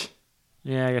much.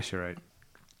 Yeah, I guess you're right.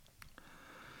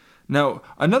 Now,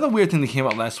 another weird thing that came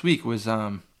out last week was,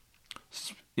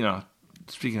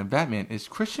 speaking of Batman, is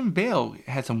Christian Bale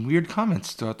had some weird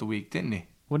comments throughout the week, didn't he?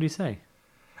 What did he say?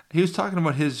 He was talking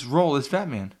about his role as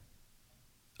Batman.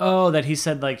 Oh, that he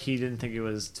said like he didn't think it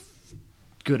was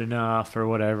good enough or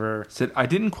whatever. Said, I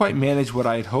didn't quite manage what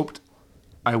I had hoped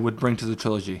I would bring to the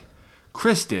trilogy.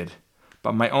 Chris did,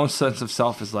 but my own sense of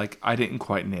self is like, I didn't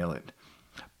quite nail it.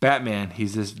 Batman,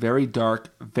 he's this very dark,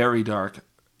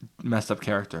 messed up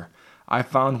character. I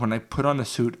found when I put on the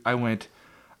suit, I went,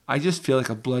 I just feel like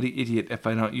a bloody idiot if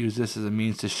I don't use this as a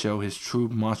means to show his true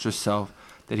monstrous self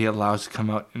that he allows to come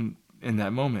out in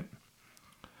that moment.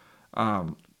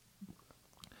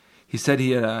 He said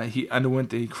he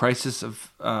underwent a crisis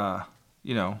of, hold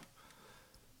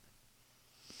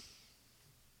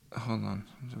on.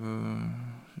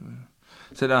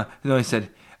 He said,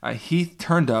 he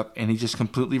turned up and he just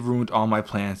completely ruined all my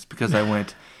plans because I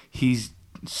went, he's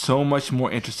so much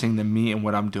more interesting than me and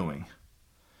what I'm doing.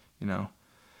 You know,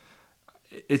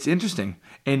 it's interesting.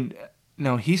 And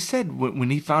he said when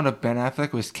he found out Ben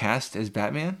Affleck was cast as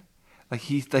Batman, Like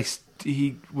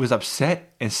he was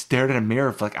upset and stared at a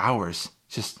mirror for like hours.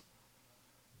 Just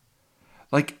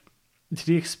like Did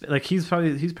he like he's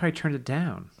probably turned it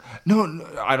down. no,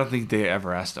 I don't think they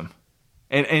ever asked him,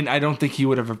 and I don't think he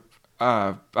would have.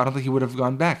 I don't think he would have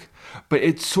gone back. But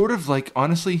it's sort of like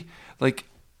honestly, like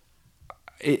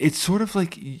it's sort of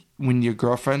like when your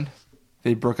girlfriend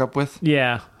they broke up with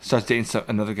Yeah. starts dating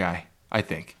another guy. I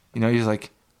think he's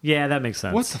like, Yeah, that makes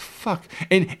sense. what the fuck,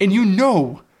 and you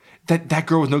know that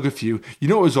girl was no good for you. You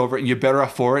know it was over, and you're better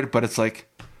off for it. But it's like,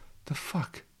 the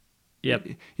fuck. Yep.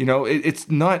 It's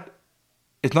not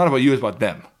about you, it's about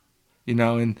them,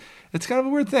 and it's kind of a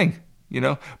weird thing,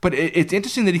 but it's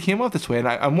interesting that he came off this way. And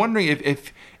I'm wondering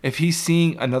if he's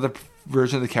seeing another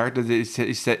version of the character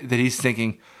that he's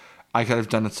thinking, I could have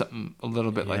done something a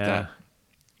little bit like that,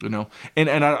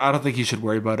 and I don't think he should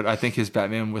worry about it. I think his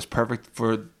Batman was perfect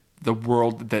for the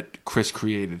world that Chris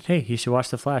created. Hey, he should watch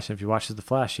The Flash. And if he watches The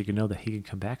Flash, he can know that he can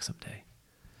come back someday.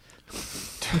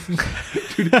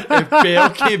 Dude, if Bale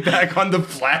came back on The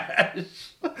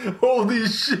Flash, holy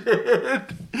shit.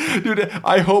 Dude,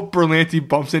 I hope Berlanti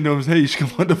bumps into him and says, hey, you should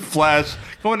come on The Flash.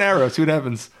 Go on Arrow, see what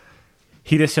happens.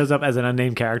 He just shows up as an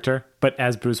unnamed character, but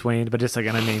as Bruce Wayne, but just like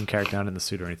an unnamed character, not in the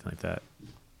suit or anything like that.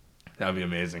 That would be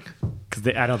amazing. Because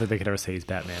I don't think they could ever say he's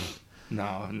Batman.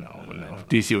 No.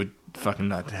 DC would fucking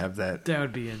not have that. That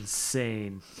would be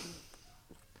insane.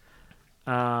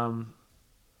 What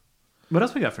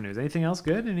else we got for news? Anything else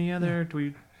good? Any other? Do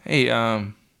we? Hey,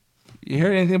 you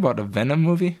heard anything about a Venom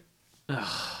movie?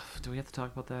 Do we have to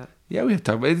talk about that? Yeah, we have to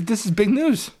talk about it. This is big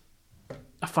news.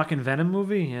 A fucking Venom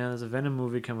movie? Yeah, there's a Venom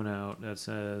movie coming out that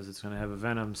says it's going to have a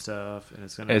Venom stuff, and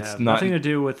it's going to have nothing to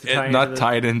do with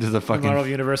tied into the fucking Marvel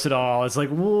universe at all. It's like,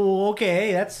 whoa,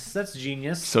 okay, that's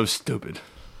genius. So stupid.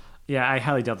 Yeah, I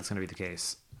highly doubt that's going to be the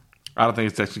case. I don't think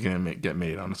it's actually going to get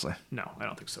made, honestly. No, I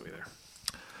don't think so either.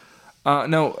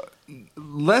 No,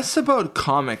 less about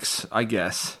comics, I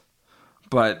guess,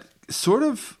 but sort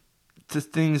of the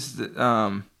things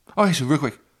that. Actually, real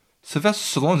quick,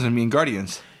 Sylvester Stallone's going to be in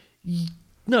Guardians.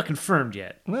 Not confirmed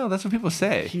yet. Well, that's what people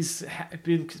say. He's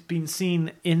been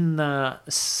seen in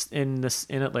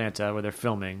Atlanta where they're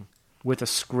filming with a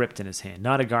script in his hand,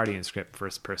 not a Guardian script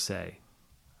per se.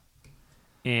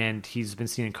 And he's been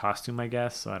seen in costume, I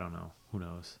guess. So I don't know. Who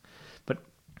knows? But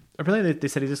apparently they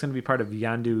said he's just going to be part of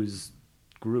Yondu's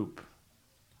group.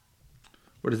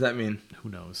 What does that mean? Who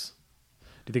knows? Do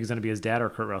you think he's going to be his dad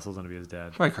or Kurt Russell's going to be his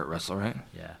dad? Probably Kurt Russell, right?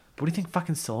 Yeah. But what do you think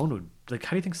fucking Stallone would... Like,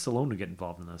 how do you think Stallone would get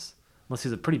involved in this? Unless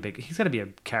he's a pretty big... He's got to be a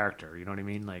character, you know what I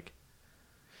mean? Like,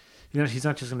 he's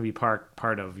not just going to be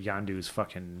part of Yondu's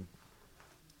freaking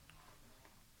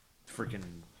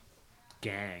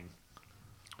gang.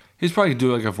 He's probably going to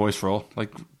do like a voice role,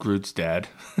 like Groot's dad.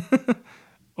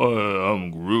 I'm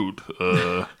Groot.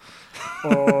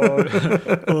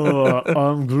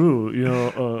 I'm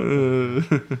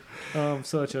Groot, I'm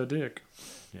such a dick.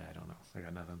 Yeah, I don't know. I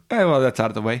got nothing. All right, well, that's out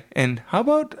of the way. And how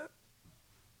about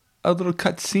a little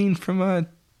cut scene from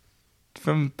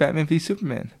Batman v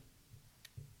Superman?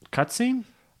 Cutscene?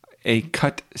 A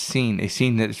cut scene, a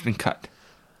scene that has been cut.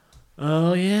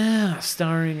 Oh yeah,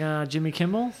 starring Jimmy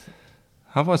Kimmel.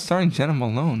 How about starring Jenna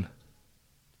Malone?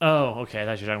 Oh, okay. I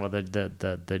thought you were talking about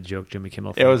the joke Jimmy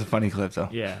Kimmel thing. It was a funny clip, though.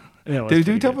 Yeah. Did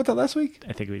we talk about that last week?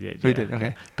 I think we did. We did,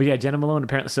 okay. But yeah, Jenna Malone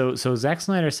apparently... So Zack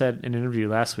Snyder said in an interview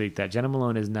last week that Jenna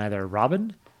Malone is neither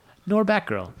Robin nor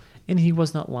Batgirl. And he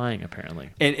was not lying,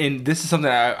 apparently. And this is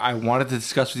something I wanted to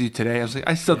discuss with you today. I was like,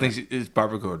 I still think it's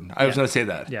Barbara Gordon. I was going to say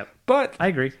that. Yeah. But I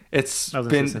agree. It's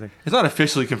not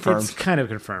officially confirmed. It's kind of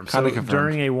confirmed.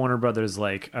 During a Warner Brothers,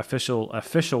 official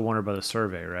Warner Brothers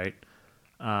survey, right?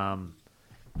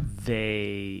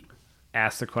 They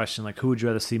asked the question, who would you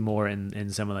rather see more in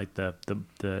some of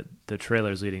the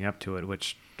trailers leading up to it,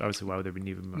 which obviously why would there be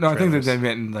even more trailers? I think that they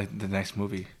meant in the next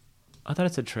movie. I thought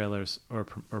it said trailers or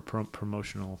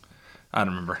promotional. I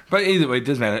don't remember. But either way, it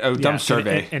doesn't matter. Dumb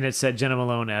survey. And it said Jenna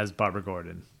Malone as Barbara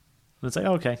Gordon. And it's like,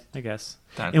 okay, I guess.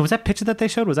 Done. And was that picture that they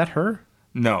showed, was that her?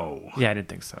 No. Yeah, I didn't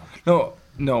think so.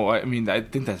 No. I mean, I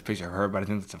think that's a picture of her, but I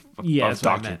think that's a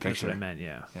doctored picture. That's what I meant,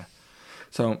 yeah.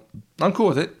 So, I'm cool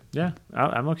with it. Yeah,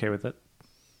 I'm okay with it.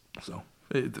 So,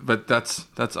 but that's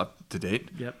up to date.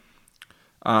 Yep.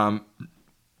 One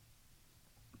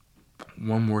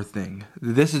more thing.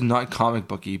 This is not comic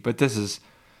booky, but this is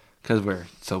because we're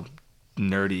so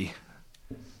nerdy.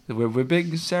 We're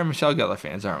big Sarah Michelle Gellar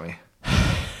fans, aren't we?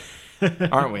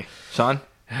 Aren't we, Sean?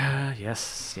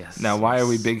 Yes. Now, why are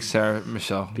we big Sarah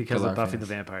Michelle? Because of Buffy the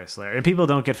Vampire Slayer. And people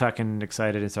don't get fucking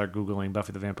excited and start Googling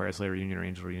Buffy the Vampire Slayer reunion or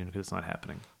Angel reunion because it's not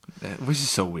happening. Which is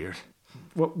so weird.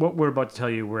 What we're about to tell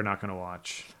you, we're not going to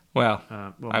watch. Well,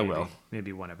 Well, I maybe, will.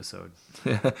 Maybe one episode.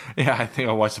 Yeah, I think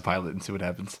I'll watch the pilot and see what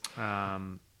happens.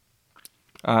 Um,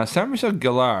 Sarah Michelle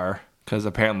Gellar, because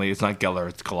apparently it's not Gellar,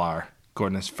 it's Gellar.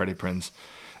 Gordon is Freddie Prinze.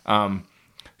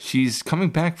 She's coming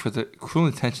back for the Cruel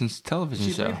Intentions television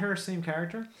she show. played her same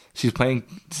character, She's playing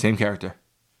the same character.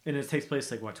 and it takes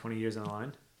place like what 20 years down the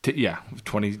line. Yeah,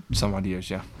 20 some odd years,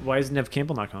 yeah. Why is Nev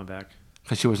Campbell not coming back?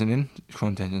 Because she wasn't in Cruel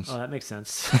Intentions. Oh, that makes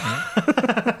sense.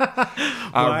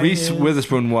 Reese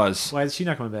Witherspoon was, Why is she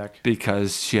not coming back?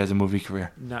 because she has a movie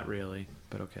career. Not really,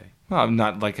 but okay. Well,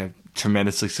 not like a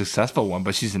tremendously successful one,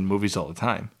 but she's in movies all the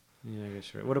time. Yeah, I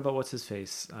guess you're right. What about what's his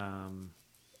face?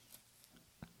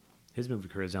 His movie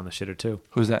career is down the shitter too.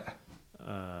 Who's that?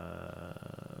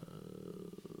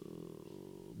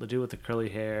 The dude with the curly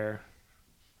hair.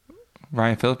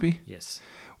 Ryan Phillippe? Yes.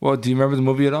 Well, do you remember the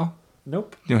movie at all?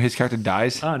 Nope. You know, his character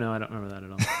dies. Oh no, I don't remember that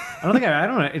at all. I don't think I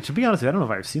don't know. To be honest, with you, I don't know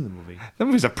if I've seen the movie. That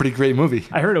movie's a pretty great movie.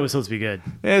 I heard it was supposed to be good.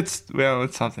 It's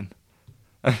something.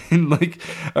 I mean, like,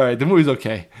 all right, the movie's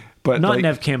okay, but Not like,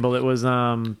 Nev Campbell. It was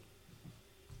the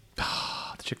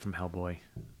chick from Hellboy.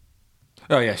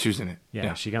 oh yeah, she was in it.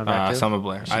 Yeah, she got back too? Selma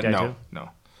Blair. She died too?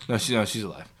 No, she's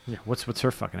alive. Yeah. What's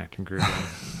her fucking acting career?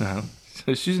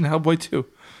 No, she's in Hellboy too.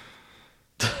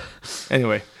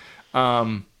 Anyway,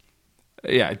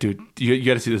 yeah, dude, you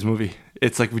got to see this movie.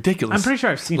 It's like ridiculous. I'm pretty sure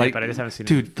I've seen Like, it, but I just haven't seen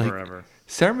dude, it like, forever.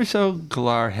 Sarah Michelle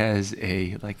Gellar has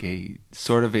a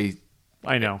sort of a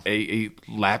I know.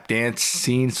 lap dance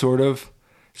scene, sort of.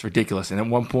 It's ridiculous. And at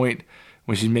one point,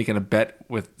 when she's making a bet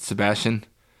with Sebastian,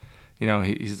 you know,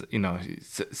 he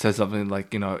says something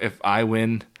like, you know, if I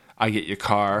win, I get your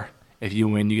car. If you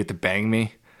win, you get to bang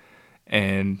me.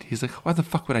 And he's like, why the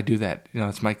fuck would I do that? You know,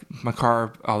 it's my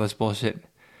car, all this bullshit.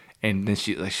 And then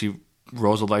she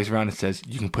rolls her legs around and says,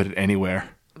 you can put it anywhere.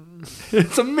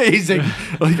 It's amazing.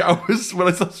 Like, when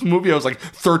I saw this movie, I was like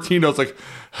 13. I was like,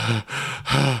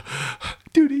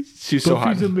 dude, she's so hot.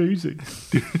 Buffy's amazing.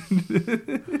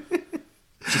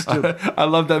 I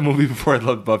loved that movie before I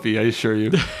loved Buffy, I assure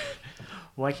you.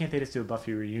 Why can't they just do a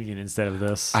Buffy reunion instead of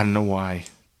this? I don't know why.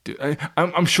 Dude,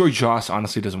 I'm sure Joss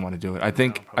honestly doesn't want to do it. I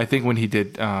think when he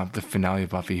did the finale of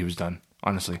Buffy, he was done.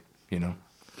 Honestly, you know.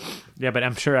 Yeah, but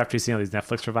I'm sure after he's seen all these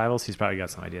Netflix revivals, he's probably got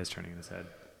some ideas turning in his head.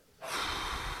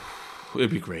 It'd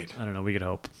be great. I don't know. We could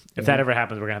hope. If that ever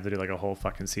happens, we're gonna have to do like a whole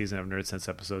fucking season of Nerd Sense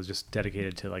episodes just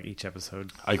dedicated to like each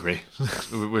episode. I agree.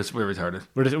 we're retarded.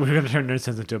 We're gonna turn Nerd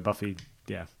Sense into a Buffy.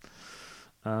 Yeah.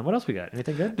 What else we got?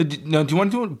 Anything good? Do you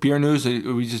want to do beer news? Or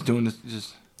are we just doing this?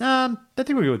 Just I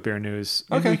think we're good with beer news.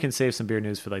 Maybe Okay. we can save some beer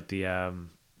news for like the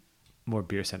more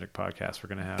beer centric podcast we're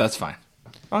gonna have. that's fine.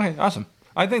 Okay, awesome.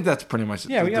 I think that's pretty much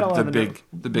Yeah, we got a lot the of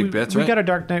big bits, right? We got our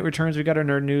Dark Knight Returns. We got our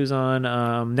nerd news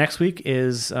on. Next week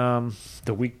is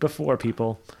the week before,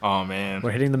 people. Oh man,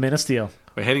 We're hitting the Man of Steel.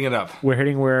 we're hitting it up. We're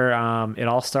hitting where it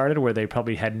all started, where they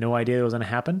probably had no idea it was going to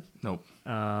happen. Nope.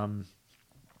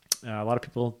 A lot of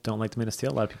people don't like the Man of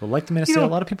Steel. A lot of people like the Man of You Steel. know-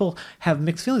 A lot of people have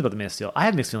mixed feelings about the Man of Steel. I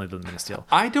have mixed feelings about the Man of Steel.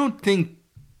 I don't think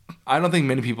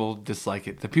many people dislike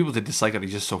it. The people that dislike it are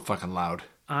just so fucking loud.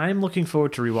 I'm looking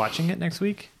forward to rewatching it next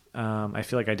week. I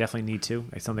feel like I definitely need to.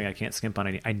 It's something I can't skimp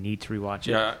on. I need to rewatch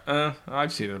it. Yeah,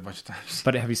 I've seen it a bunch of times.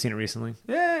 But have you seen it recently?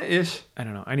 Yeah, ish. I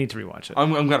don't know. I need to rewatch it.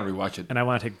 I'm gonna rewatch it. And I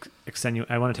want to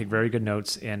I want to take very good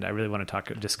notes, and I really want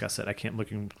to discuss it. I can't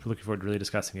looking forward to really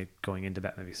discussing it going into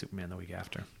Batman v Superman the week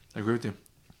after. I agree with you.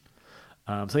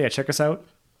 So yeah, check us out.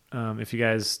 If you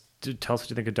guys tell us what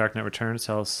you think of Dark Knight Returns,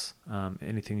 tell us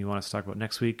anything you want us to talk about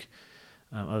next week,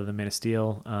 other than Man of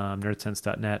Steel,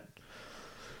 nerdsense.net.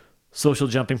 Social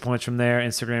jumping points from there: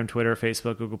 Instagram, Twitter,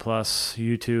 Facebook, Google+,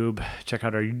 YouTube. Check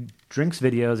out our drinks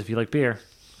videos if you like beer.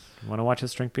 You want to watch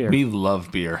us drink beer? We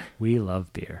love beer. We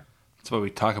love beer. That's why we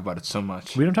talk about it so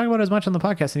much. We don't talk about it as much on the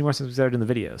podcast anymore since we started doing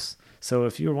the videos. So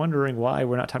if you're wondering why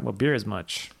we're not talking about beer as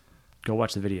much, go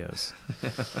watch the videos.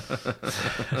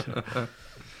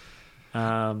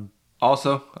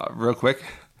 Also, real quick,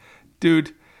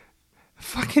 dude,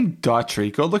 fucking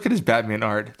Daughtry, go look at his Batman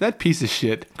art. That piece of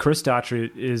shit. Chris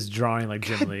Daughtry is drawing like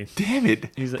Jim Lee. Damn it.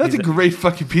 He's That's a great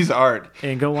fucking piece of art.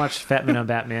 And go watch Fat Man on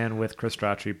Batman with Chris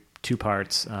Daughtry, 2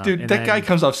 parts. Dude, and that then guy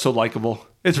comes off so likable.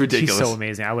 It's ridiculous. He's so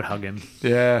amazing. I would hug him.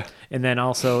 Yeah. And then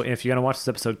also, if you're going to watch this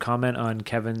episode, comment on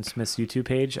Kevin Smith's YouTube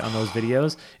page on those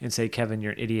videos and say, Kevin,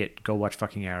 you're an idiot. Go watch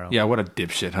fucking Arrow. Yeah, what a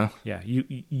dipshit, huh? Yeah.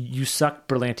 You suck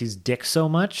Berlanti's dick so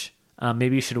much.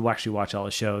 Maybe you should actually watch all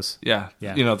his shows. Yeah.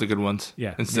 Yeah. You know, the good ones.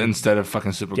 Yeah. Instead of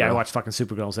fucking Supergirl. Yeah, I watched fucking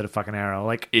Supergirl instead of fucking Arrow.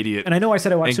 Like Idiot. And I know I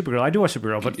said I watched And- Supergirl. I do watch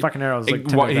Supergirl, but fucking Arrow is like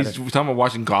 10 He's times better. talking about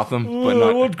watching Gotham, but I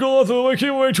not. want Gotham. I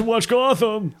can't wait to watch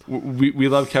Gotham. We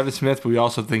love Kevin Smith, but we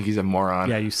also think he's a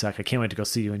moron. Yeah, you suck. I can't wait to go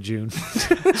see you in June.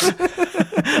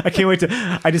 I can't wait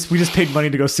to. We just paid money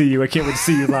to go see you. I can't wait to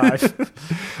see you live.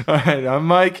 All right, I'm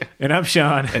Mike. And I'm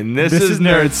Sean. And this is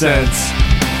Nerd Sense.